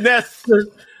 bro. Just nest.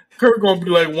 Kirk gonna be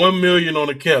like $1 million on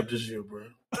the cap this year, bro.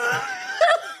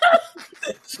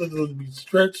 So gonna be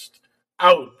stretched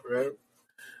out, bro.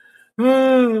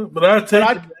 But I'll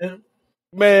take it,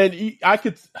 man. I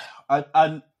could.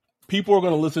 People are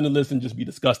gonna listen to this and just be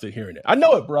disgusted hearing it. I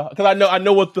know it, bro, because I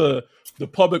know what the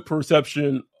public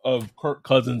perception of Kirk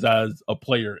Cousins as a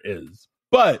player is.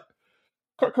 But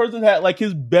Kirk Cousins had like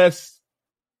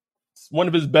one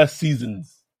of his best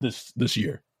seasons this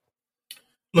year.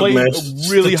 Played a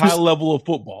really high level of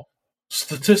football.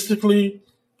 Statistically,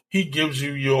 he gives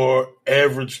you your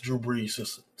average Drew Brees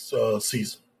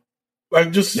season.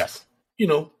 Like just, Yes.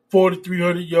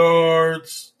 4,300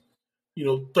 yards,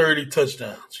 30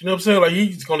 touchdowns. You know what I'm saying? Like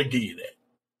he's going to give you that.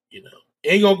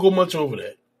 Ain't going to go much over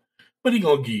that, but he's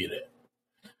going to give you that.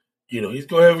 He's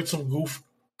going to have some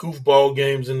goofball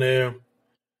games in there.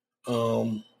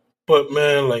 But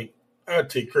man, like I'd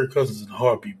take Kirk Cousins in a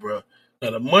heartbeat, bro.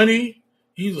 Now the money,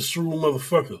 he's a shrewd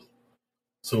motherfucker.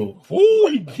 So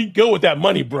he go with that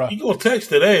money, bro. He gonna tax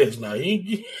that ass now.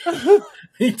 He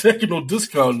ain't taking no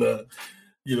discount now.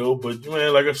 But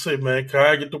man, like I said, man,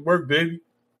 Kai, get to work, baby.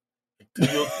 Do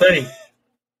your thing.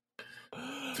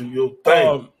 Do your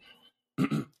thing.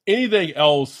 Anything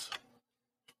else,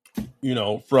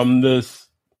 from this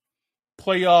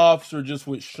playoffs or just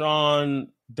with Sean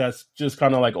that's just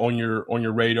kind of like on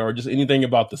your radar? Just anything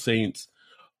about the Saints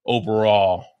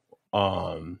overall?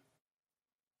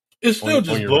 It still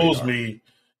just blows me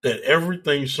that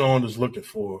everything Sean is looking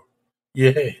for,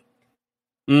 it's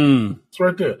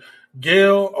right there.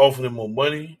 Gail offered him more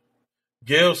money.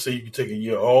 Gail said you can take a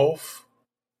year off.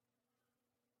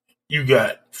 You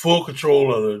got full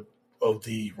control of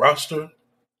the roster,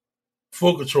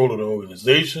 full control of the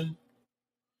organization,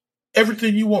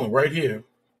 everything you want right here.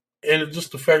 And it's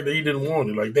just the fact that he didn't want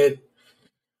it. Like that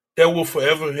will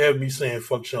forever have me saying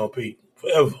fuck Sean Payton.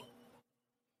 Forever.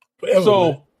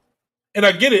 So, man. And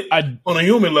I get it on a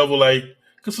human level, like,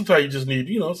 because sometimes you just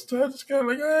need, sometimes it's kind of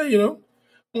like, I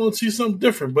want to see something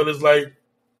different. But it's like,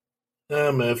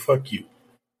 nah, man, fuck you.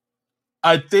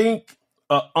 I think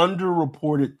an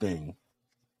underreported thing.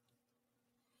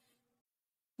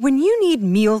 When you need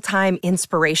mealtime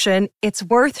inspiration, it's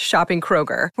worth shopping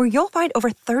Kroger, where you'll find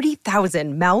over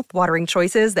 30,000 mouth-watering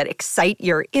choices that excite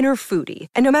your inner foodie.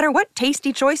 And no matter what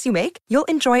tasty choice you make, you'll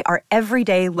enjoy our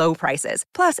everyday low prices,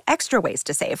 plus extra ways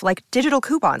to save, like digital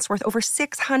coupons worth over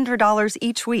 $600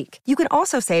 each week. You can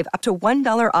also save up to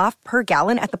 $1 off per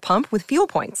gallon at the pump with fuel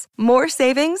points. More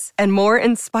savings and more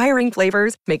inspiring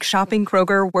flavors make shopping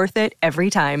Kroger worth it every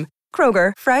time.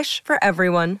 Kroger, fresh for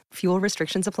everyone. Fuel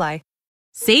restrictions apply.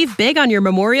 Save big on your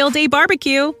Memorial Day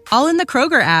barbecue, all in the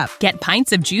Kroger app. Get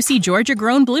pints of juicy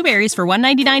Georgia-grown blueberries for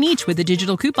 $1.99 each with a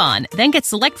digital coupon. Then get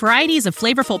select varieties of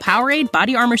flavorful Powerade,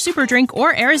 Body Armor Super Drink,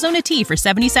 or Arizona tea for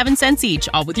 77 cents each,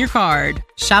 all with your card.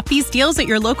 Shop these deals at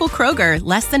your local Kroger,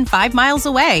 less than 5 miles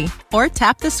away. Or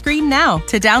tap the screen now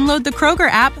to download the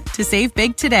Kroger app to save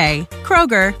big today.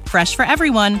 Kroger, fresh for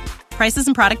everyone. Prices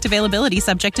and product availability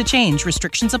subject to change.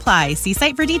 Restrictions apply. See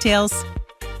site for details.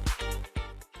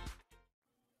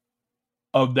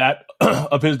 Of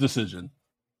his decision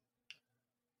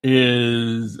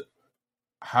is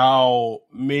how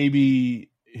maybe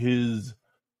his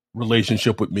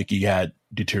relationship with Mickey had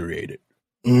deteriorated.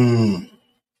 This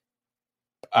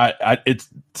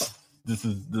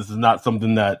is not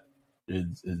something that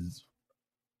is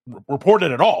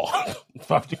reported at all.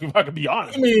 if I could be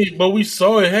honest. I mean, but we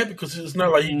saw it happen because it's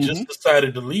not like he just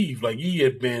decided to leave. Like he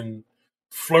had been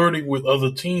flirting with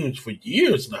other teams for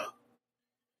years now.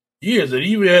 Years. And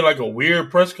he even had like a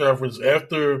weird press conference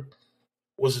after,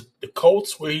 was it the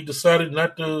Colts where they decided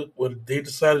not to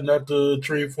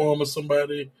trade for him or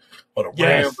somebody? Or the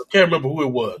Rams? I can't remember who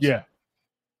it was. Yeah.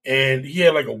 And he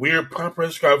had like a weird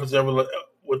press conference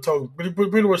we're talking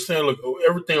pretty much saying, look,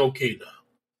 everything okay now.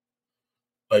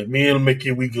 Like me and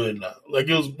Mickey, we good now. Like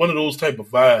it was one of those type of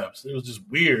vibes. It was just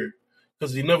weird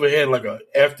because he never had like a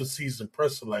after season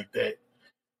presser like that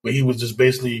where he was just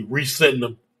basically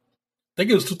resetting I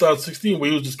think it was 2016 where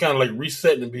he was just kind of like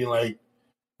resetting and being like,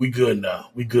 we good now.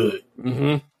 We good.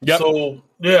 Mm-hmm. Yep. So,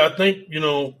 yeah, I think,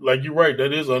 like you're right,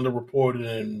 that is underreported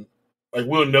and like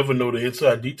we'll never know the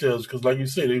inside details because like you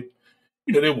said,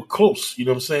 they were close, you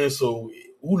know what I'm saying? So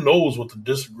who knows what the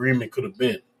disagreement could have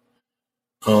been.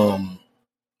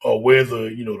 Or where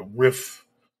the riff,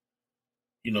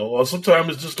 or sometimes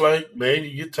it's just like, man,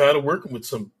 you get tired of working with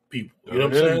some people. You know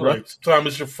what I'm saying? Right. Like sometimes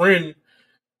it's your friend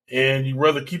and you'd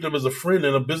rather keep them as a friend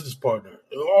than a business partner.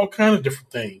 All kind of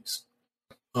different things.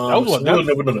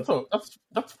 That's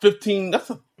 15. That's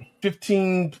a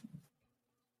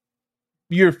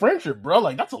 15-year friendship, bro.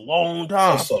 Like that's a long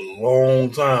time. That's a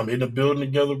long time in the building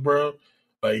together, bro.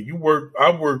 Like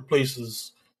I worked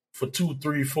places for 2,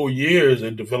 3, 4 years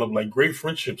and developed like great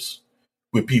friendships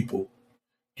with people,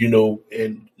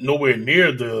 and nowhere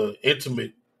near the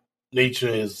intimate nature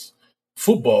as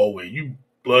football, where you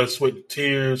blood, sweat, and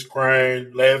tears,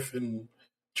 crying, laughing,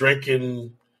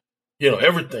 drinking,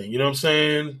 everything. You know what I'm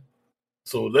saying?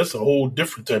 So that's a whole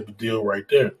different type of deal right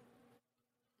there.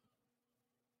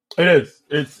 It is.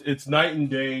 It's night and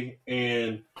day,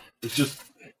 and it's just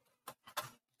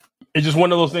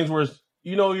one of those things where it's,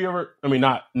 you ever, I mean,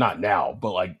 not now,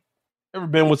 but like Ever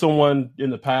been with someone in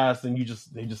the past and they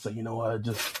just say, you know what, I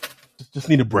just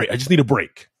need a break. I just need a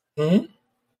break. Mm-hmm.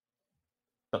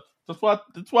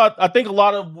 That's why I think a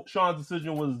lot of Sean's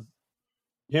decision was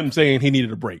him saying he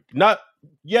needed a break. Not,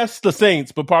 yes, the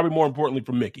Saints, but probably more importantly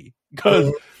for Mickey.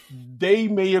 Because they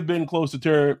may have been close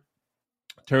to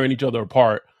tearing each other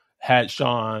apart had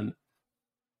Sean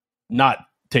not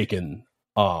taken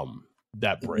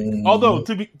that break. Mm-hmm. Although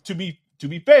to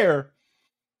be fair,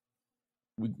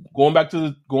 going back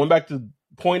to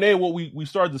point A, what we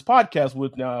started this podcast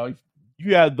with. Now, if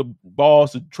you had the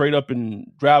balls to trade up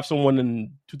and draft someone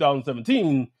in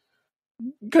 2017,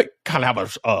 you kind of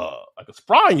have a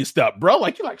spry in your step, bro.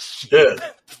 Like, you're like, shit. Yeah.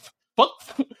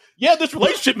 Fuck. Yeah, this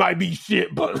relationship might be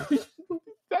shit, but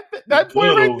that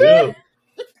point right there. Yeah.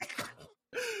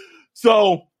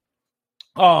 So,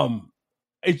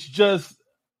 it's just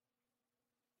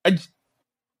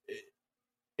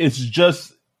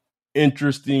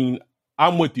interesting.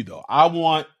 I'm with you though. I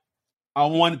want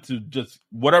it to just,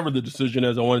 whatever the decision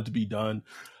is, I want it to be done.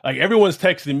 Like, everyone's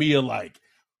texting me like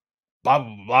blah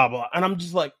blah blah blah, and I'm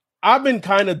just like, I've been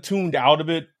kind of tuned out of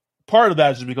it. Part of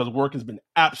that is just because work has been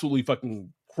absolutely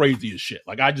fucking crazy as shit.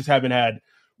 Like, I just haven't had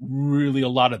really a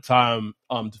lot of time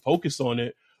to focus on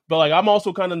it. But like, I'm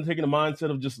also kind of taking the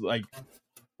mindset of just like,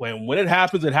 when it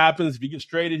happens, it happens. If he gets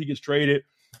traded, he gets traded.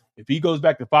 If he goes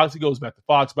back to Fox, he goes back to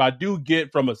Fox. But I do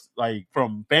get from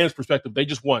fans' perspective, they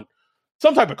just want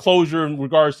some type of closure in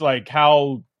regards to like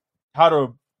how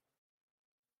to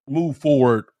move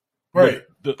forward. Right.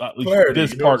 Clarity,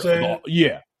 this part of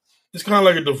yeah. It's kind of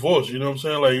like a divorce, you know what I'm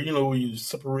saying? Like, you know, when you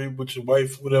separate with your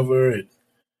wife, whatever,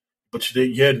 but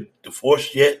you hadn't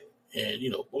divorced yet, and, you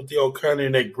know, both y'all kind of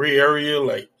in that gray area,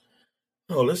 like,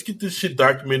 no, let's get this shit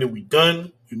documented. We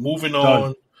done. We moving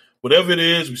on. Whatever it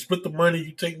is, we split the money.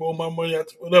 You take more of my money,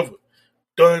 whatever.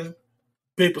 Done.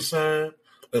 Paper signed.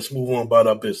 Let's move on about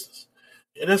our business.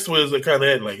 And that's the way it's kind of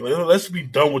at. Like, let's be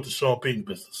done with the Sean Payton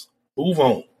business. Move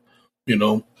on, you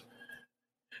know?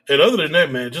 And other than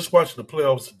that, man, just watching the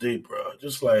playoffs today, bro,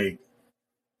 just like,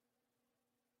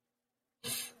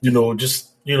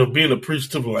 being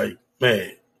appreciative, like,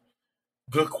 man,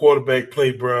 good quarterback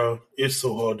play, bro. It's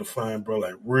so hard to find, bro.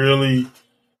 Like, really,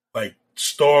 like,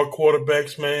 star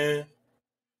quarterbacks, man.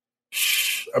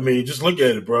 I mean, just look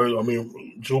at it, bro. I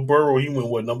mean, Joe Burrow, he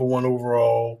went, number 1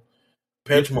 overall.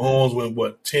 Patrick Mahomes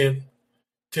went,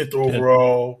 10th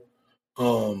overall.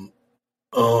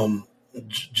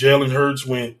 Jalen Hurts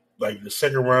went like the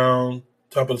second round,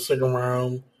 top of the second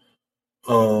round.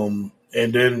 And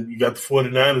then you got the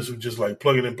 49ers who just like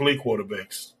plug it and play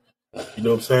quarterbacks. You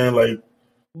know what I'm saying? Like,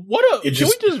 can we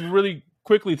just really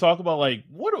quickly talk about like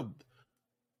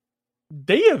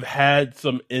they have had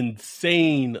some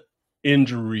insane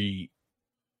injury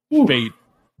fate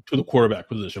to the quarterback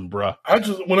position, bruh.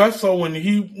 When I saw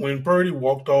when Purdy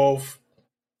walked off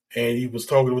and he was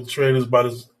talking with the trainers about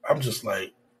I'm just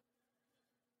like,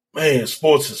 man,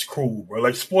 sports is cruel, bro.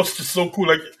 Like, sports is so cool.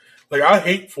 Like I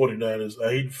hate 49ers.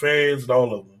 I hate fans and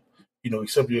all of them, you know,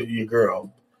 except your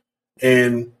girl.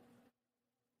 And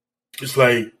it's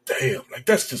like, damn, like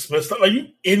that's just messed up. Like, you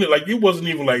in it, like it wasn't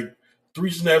even like 3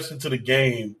 snaps into the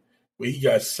game where he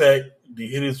got sacked, he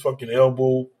hit his fucking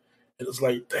elbow. And it's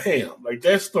like, damn, like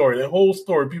that whole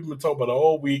story, people been talking about it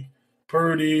all week.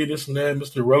 Purdy, this and that,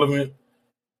 Mr. Irrelevant.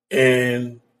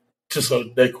 And just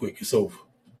that quick, it's over.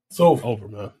 It's over. Over,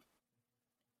 man.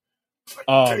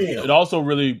 Like, it also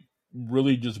really,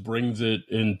 really just brings it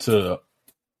into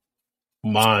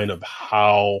mind of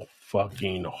how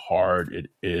fucking hard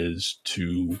it is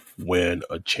to win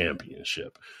a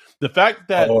championship. The fact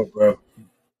that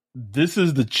this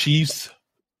is the Chiefs'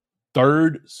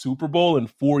 3rd Super Bowl in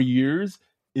 4 years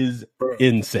is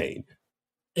insane.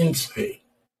 Insane.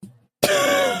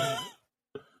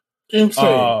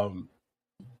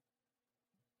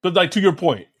 But like, to your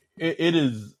point, it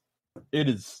is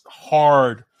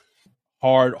hard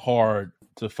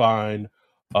to find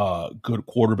good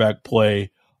quarterback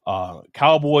play.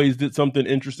 Cowboys did something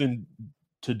interesting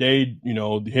today. You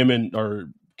know,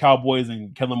 Cowboys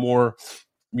and Kellen Moore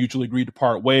mutually agreed to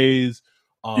part ways.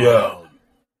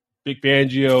 Big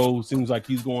Fangio seems like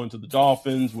he's going to the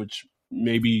Dolphins, which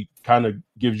maybe kind of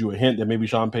gives you a hint that maybe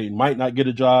Sean Payton might not get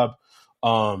a job.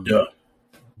 You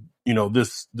know,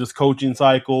 this coaching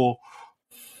cycle,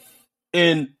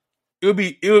 and it would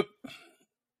be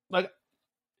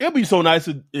so nice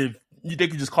if they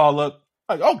could just call up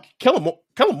like, oh, Kellen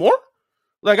Moore.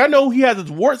 Like, I know he has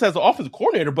his warts as an offensive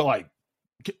coordinator, but like,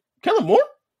 Kellen Moore,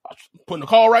 I'm putting a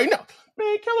call right now.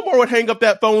 Man, Kellen Moore would hang up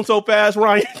that phone so fast,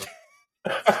 Ryan.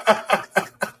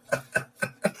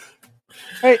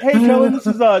 Hey, Kellen,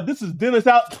 this is Dennis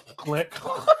out. Click.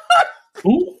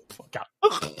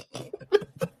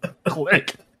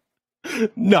 Like,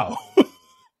 no.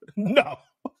 No.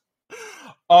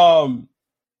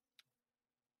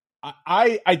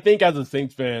 I think as a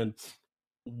Saints fan,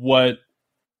 what's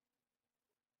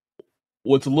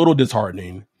a little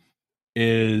disheartening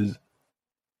is,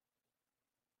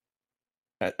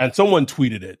 and someone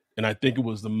tweeted it, and I think it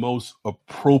was the most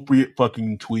appropriate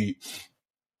fucking tweet,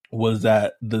 was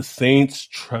that the Saints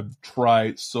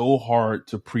tried so hard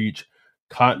to preach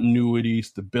continuity,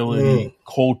 stability,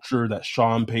 culture that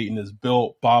Sean Payton has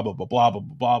built, blah, blah, blah, blah, blah,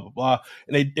 blah, blah, blah.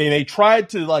 And they tried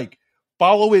to like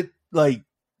follow it like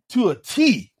to a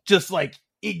T, just like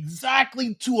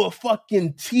exactly to a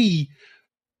fucking T,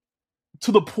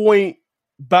 to the point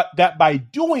that by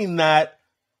doing that,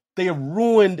 they have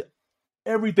ruined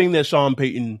everything that Sean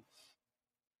Payton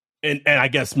and I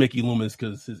guess Mickey Loomis,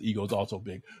 because his ego is also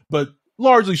big, but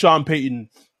largely Sean Payton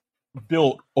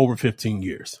built over 15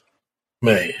 years.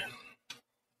 Man,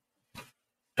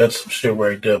 that's some shit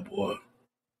right there, boy.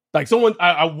 Like someone,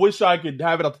 I wish I could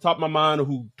have it off the top of my mind, or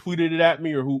who tweeted it at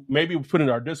me, or who maybe put it in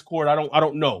our Discord. I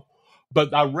don't know,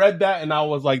 but I read that and I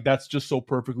was like, that's just so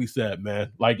perfectly said,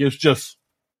 man. Like it's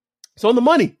on the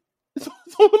money. It's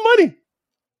on the money.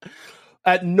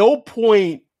 At no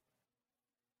point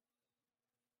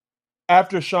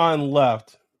after Sean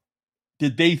left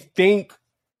did they think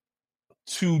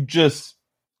to just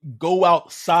go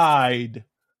outside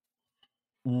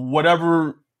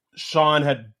whatever Sean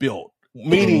had built.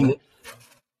 Meaning,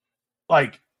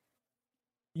 like,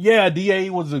 yeah, DA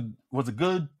was a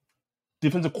good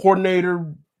defensive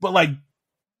coordinator, but like,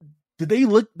 did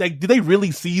they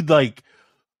really see like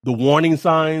the warning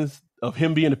signs of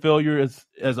him being a failure as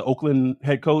an Oakland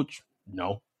head coach?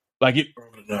 No. Like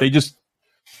they just,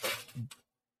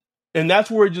 and that's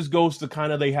where it just goes to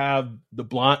kind of, they have the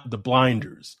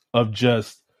blinders of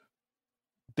just,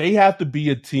 they have to be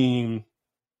a team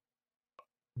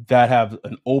that have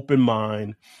an open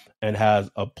mind and has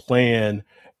a plan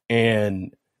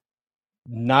and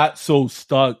not so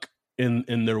stuck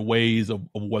in their ways of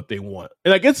what they want.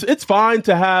 And like it's fine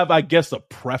to have, I guess, a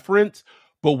preference,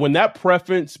 but when that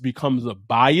preference becomes a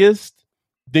bias,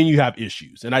 then you have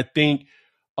issues. And I think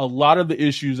a lot of the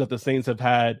issues that the Saints have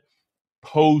had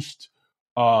post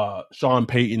Sean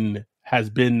Payton has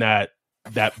been that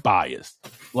bias.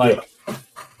 Like,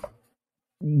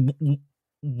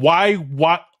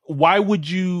 why would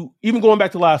you, even going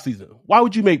back to last season, why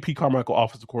would you make Pete Carmichael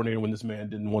offensive coordinator when this man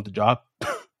didn't want the job?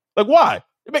 Like, why?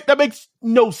 That makes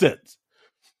no sense.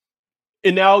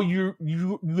 And now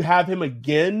you have him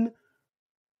again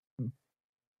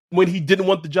when he didn't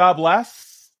want the job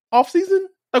last offseason?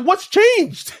 Like, what's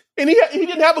changed? And he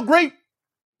didn't have a great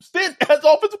stint as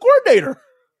offensive coordinator.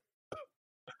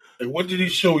 And what did he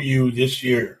show you this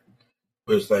year?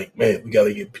 But it's like, man, we got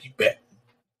to get Pete back.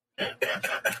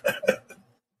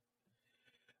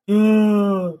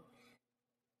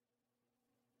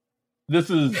 This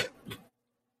is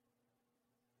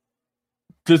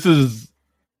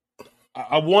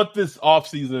I want this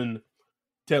offseason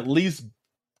to at least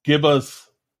give us,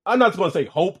 I'm not going to say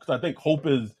hope, because I think hope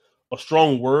is a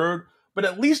strong word, but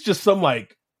at least just some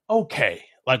like, okay,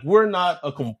 like we're not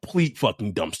a complete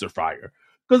fucking dumpster fire.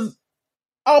 Because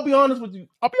I'll be honest with you,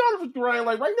 Ryan,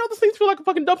 like right now the Saints feel like a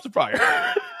fucking dumpster fire.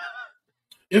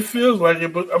 It feels like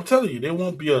it, but I'm telling you, they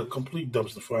won't be a complete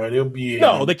dumpster fire. They'll be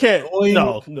they can't.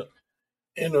 No.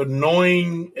 An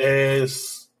annoying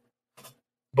as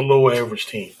below average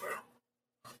team, bro. You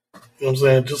know what I'm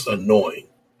saying? Just annoying.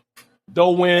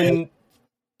 They'll win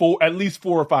at least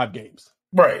 4 or 5 games.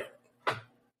 Right. 4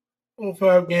 or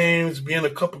 5 games, be in a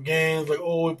couple games, like,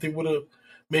 if they would have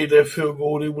made that field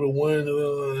goal, they would have won.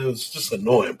 It's just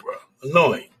annoying, bro.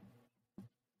 Annoying.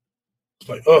 It's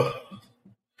like,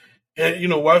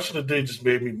 And, watching the day just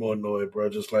made me more annoyed, bro.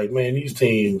 Just like, man, these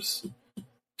teams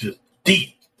just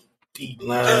deep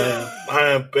line,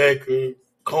 linebacker,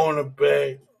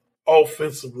 cornerback,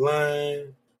 offensive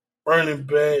line, running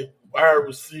back, wide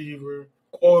receiver,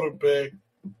 quarterback,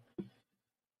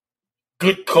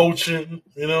 good coaching,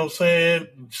 you know what I'm saying?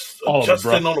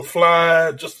 Adjusting on the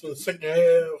fly, just in the second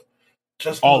half,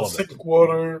 just in the second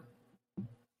quarter.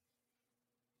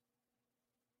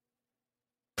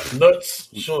 Nuts,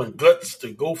 showing guts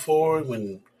to go for it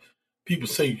when people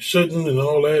say you shouldn't and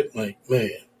all that. Like, man.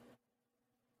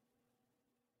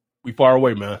 We far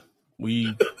away, man.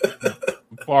 We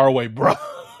far away, bro.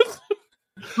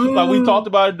 Like we talked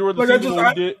about it during the season when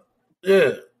we did.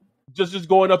 Yeah. Just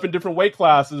going up in different weight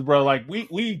classes, bro. Like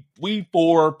we 4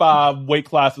 or 5 weight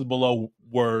classes below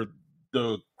where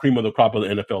the cream of the crop of the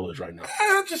NFL is right now.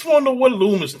 I just want to know what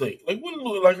Loomis think.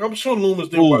 Like I'm sure Loomis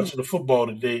they're watching the football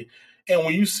today. And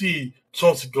when you see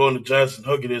Chauncey Gardner Johnson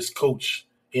hugging his coach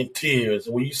in tears.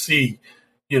 And when you see,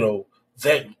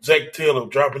 Zach Taylor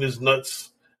dropping his nuts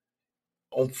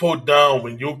on fourth down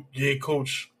when your head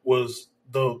coach was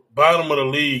the bottom of the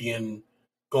league and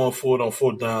going for it on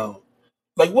fourth down.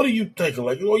 Like, what are you thinking?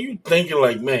 Like, are you thinking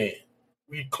like, man,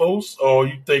 we close? Or are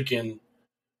you thinking,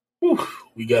 whew,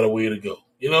 we got a way to go?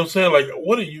 You know what I'm saying? Like,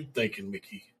 what are you thinking,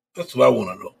 Mickey? That's what I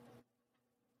want to know.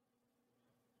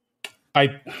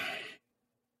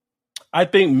 I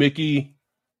think Mickey,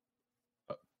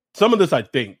 some of this I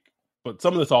think, but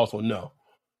some of this also no.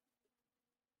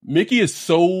 Mickey is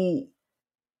so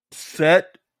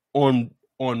set on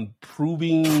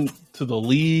proving to the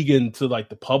league and to like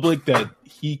the public that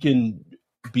he can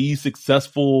be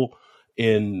successful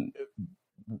in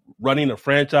running a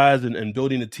franchise and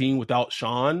building a team without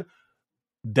Sean,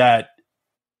 that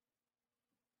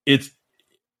it's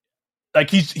like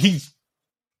he's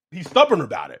stubborn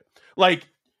about it. Like,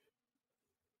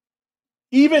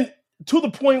 even to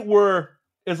the point where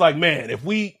it's like, man, if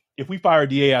we fire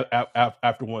DA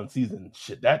after one season,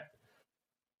 shit, that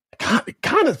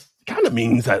kind of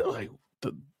means that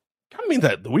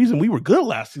the reason we were good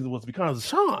last season was because of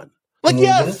Sean. Like,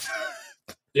 yes,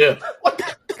 yeah, like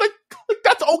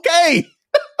that's okay.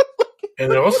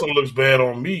 And it also looks bad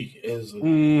on me as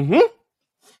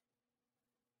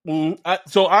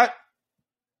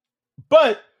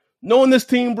but knowing this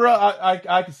team, bro,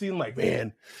 I can see him like,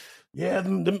 man, yeah,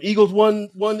 them Eagles won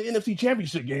the NFC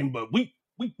Championship game, but we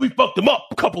fucked them up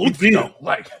a couple weeks ago.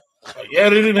 Like, yeah,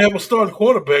 they didn't have a starting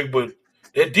quarterback, but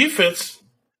their defense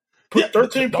put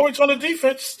 13 points on the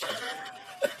defense.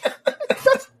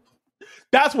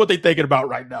 That's what they're thinking about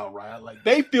right now, right? Like,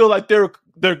 they feel like they're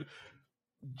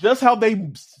just how they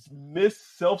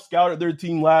self-scouted their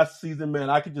team last season, man.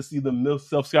 I could just see them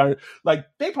self-scouted. Like,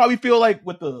 they probably feel like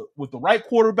with the right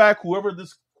quarterback, whoever the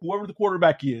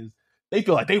quarterback is, they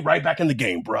feel like they right back in the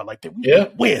game, bro. Like, we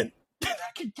win.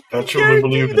 I truly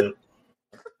believe that.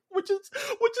 Which is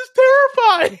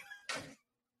terrifying.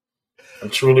 I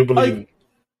truly believe it.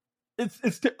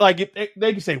 It's like, if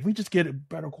they can say, if we just get a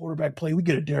better quarterback play, we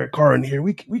get a Derek Carr in here,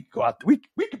 we go out, we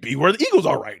could be where the Eagles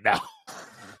are right now.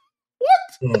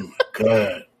 What? Oh my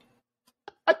God.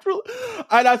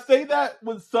 I say that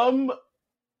with some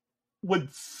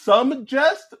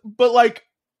jest, but like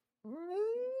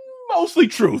mostly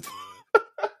truth.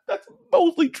 That's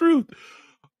mostly truth.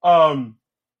 And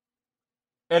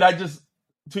I just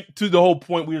to the whole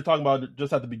point we were talking about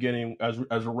just at the beginning, as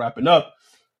we're wrapping up,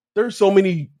 there's so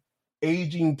many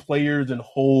aging players and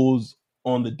holes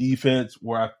on the defense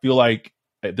where I feel like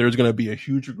there's going to be a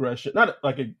huge regression, not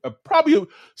like probably a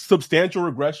substantial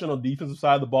regression on the defensive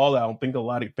side of the ball that I don't think a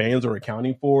lot of fans are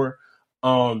accounting for.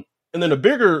 And then a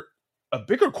bigger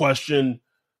question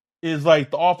is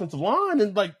like the offensive line,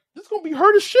 and like, it's going to be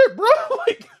hurt as shit, bro.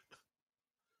 Like,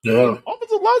 yeah,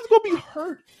 offensive line is going to be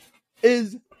hurt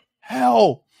as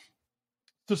hell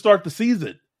to start the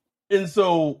season. And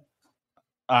so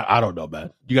I don't know,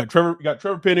 man. You got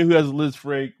Trevor Penny, who has a Liz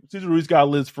Frank. Cesar Ruiz got a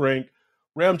Liz Frank.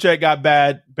 Ramczyk got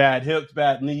bad hips,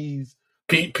 bad knees.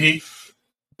 Pete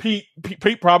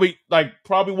probably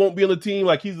won't be on the team.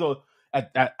 Like, he's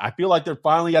I feel like they're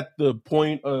finally at the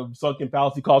point of sunken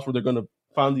fallacy costs where they're going to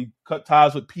finally cut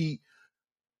ties with Pete.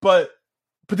 But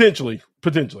potentially,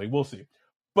 we'll see.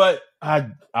 But I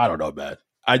don't know, man.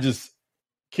 I just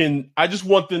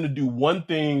want them to do one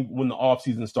thing when the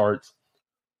offseason starts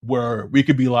where we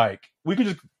could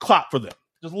just clap for them.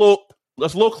 Just a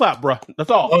little clap, bro.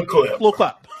 That's all. One clap. A little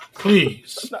clap.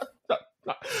 Please.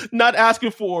 Not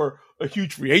asking for a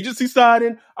huge free agency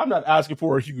signing. I'm not asking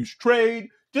for a huge trade.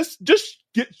 Just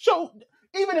show,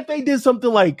 even if they did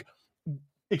something like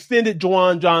extended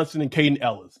Juwan Johnson and Caden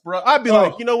Ellis, bro, I'd be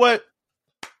like, you know what?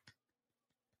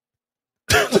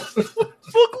 Still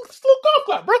golf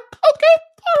clap, bro. Okay,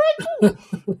 all right,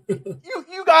 cool.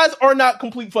 You guys are not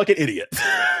complete fucking idiots.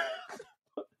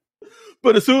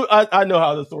 But as soon I know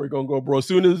how the story gonna go, bro. As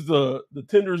soon as the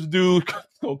tenders do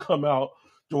gonna come out,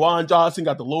 Juwan Johnson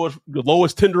got the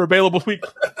lowest tender available. You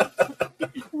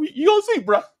gonna see,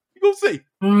 bro. You gonna see.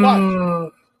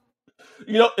 Watch.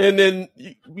 And then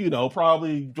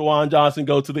probably Juwan Johnson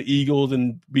go to the Eagles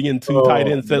and be in two tight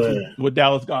end sets with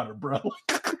Dallas Goedert, bro.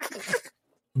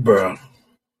 Bro.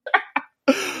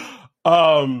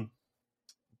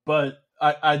 But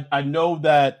I know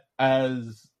that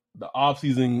as the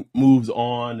offseason moves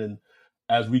on and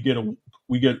as we get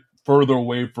further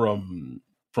away from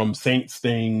Saints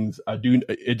things,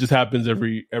 it just happens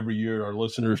every year. Our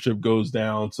listenership goes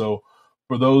down. So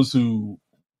for those who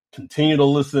continue to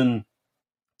listen,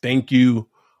 thank you.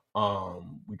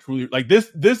 We truly like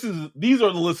this. These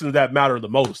are the listeners that matter the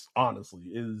most, honestly,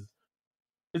 is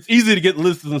it's easy to get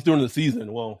listens during the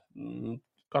season. Well, kind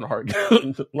of hard.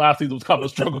 Last season was kind of a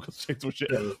struggle because Saints were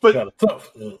shit. But kind of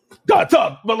tough. Got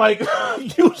tough. But like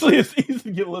usually it's easy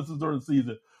to get listens during the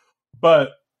season.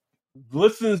 But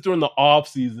listens during the off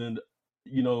season,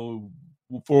 you know,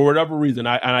 for whatever reason,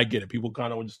 I get it. People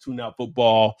kind of just tune out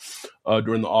football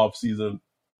during the off season.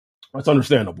 That's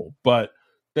understandable. But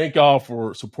thank y'all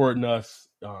for supporting us.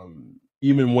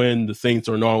 Even when the Saints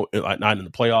are not in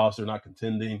the playoffs, they're not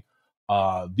contending.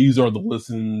 These are the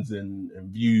listens and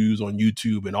views on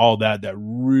YouTube and all that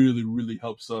really, really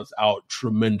helps us out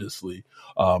tremendously,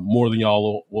 more than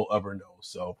y'all will ever know.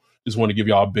 So just want to give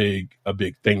y'all a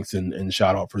big thanks and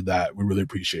shout out for that. We really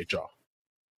appreciate y'all.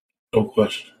 No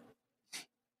question.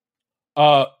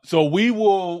 So we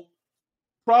will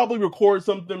probably record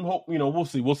something. We'll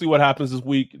see. We'll see what happens this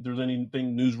week. If there's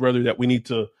anything newsworthy that we need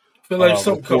to feel like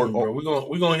something coming, bro.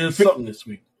 We're gonna hear something this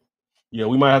week. Yeah,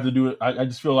 we might have to do it. I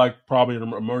just feel like probably an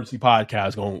emergency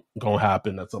podcast gonna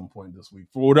happen at some point this week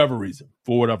for whatever reason.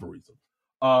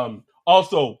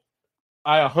 Also,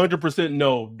 I 100%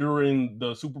 know during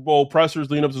the Super Bowl pressers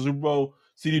leading up to the Super Bowl,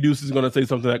 CD Deuce is going to say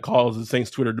something that causes Saints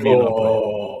Twitter to be an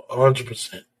upgrade.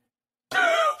 100%.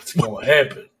 It's going to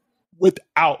happen.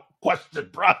 Without question,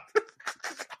 bro.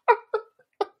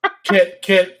 Cat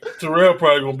Terrell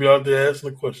probably going to be out there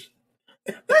asking the question.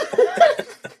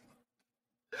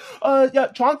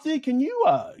 Chauncey, can you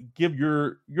give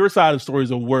your side of stories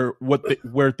of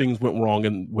where things went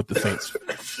wrong with the Saints?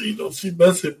 She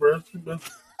messing, bro.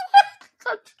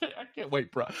 I can't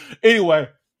wait, bro. Anyway,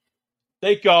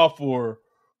 thank y'all for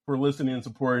listening and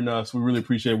supporting us. We really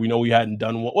appreciate it. We know we hadn't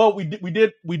done one. Well, we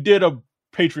did a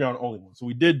Patreon only one, so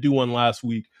we did do one last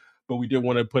week, but we did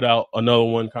want to put out another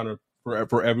one kind of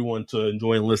for everyone to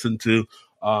enjoy and listen to.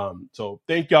 So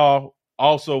thank y'all.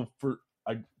 Also,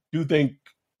 I do think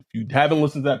if you haven't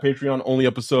listened to that Patreon only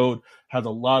episode, has a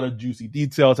lot of juicy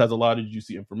details, has a lot of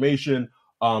juicy information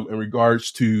in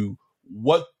regards to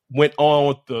what went on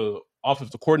with the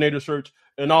offensive coordinator search.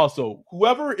 And also,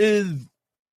 whoever is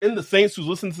in the Saints who's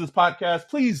listening to this podcast,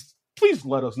 please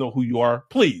let us know who you are.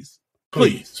 Please.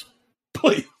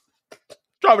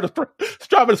 Driving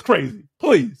us crazy.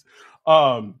 Please.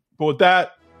 But with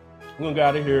that, we're going to get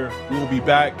out of here. We will be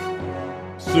back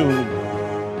soon.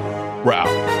 We're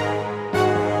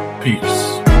out. Peace.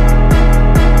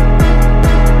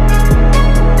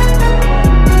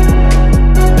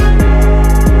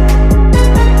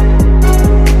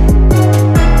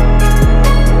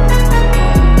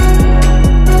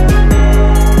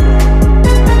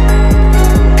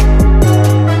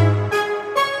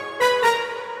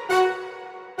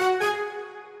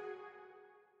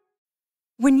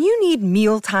 When you need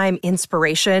mealtime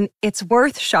inspiration, it's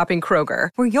worth shopping Kroger,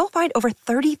 where you'll find over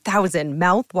 30,000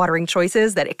 mouth-watering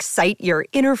choices that excite your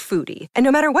inner foodie. And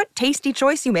no matter what tasty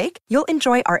choice you make, you'll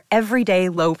enjoy our everyday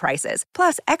low prices,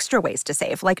 plus extra ways to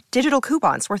save, like digital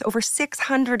coupons worth over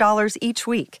 $600 each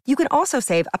week. You can also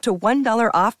save up to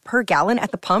 $1 off per gallon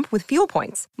at the pump with fuel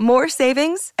points. More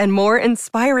savings and more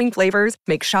inspiring flavors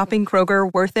make shopping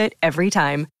Kroger worth it every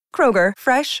time. Kroger,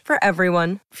 fresh for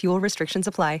everyone. Fuel restrictions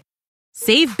apply.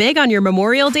 Save big on your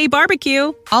Memorial Day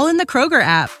barbecue, all in the Kroger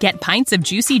app. Get pints of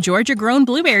juicy Georgia-grown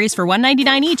blueberries for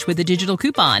 $1.99 each with a digital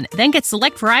coupon. Then get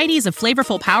select varieties of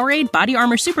flavorful Powerade, Body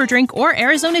Armor Super Drink, or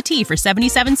Arizona tea for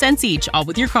 77 cents each, all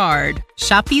with your card.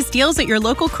 Shop these deals at your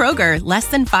local Kroger, less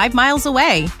than 5 miles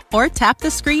away. Or tap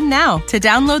the screen now to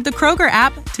download the Kroger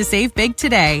app to save big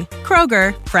today.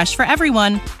 Kroger, fresh for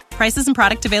everyone. Prices and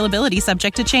product availability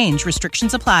subject to change.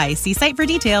 Restrictions apply. See site for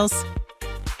details.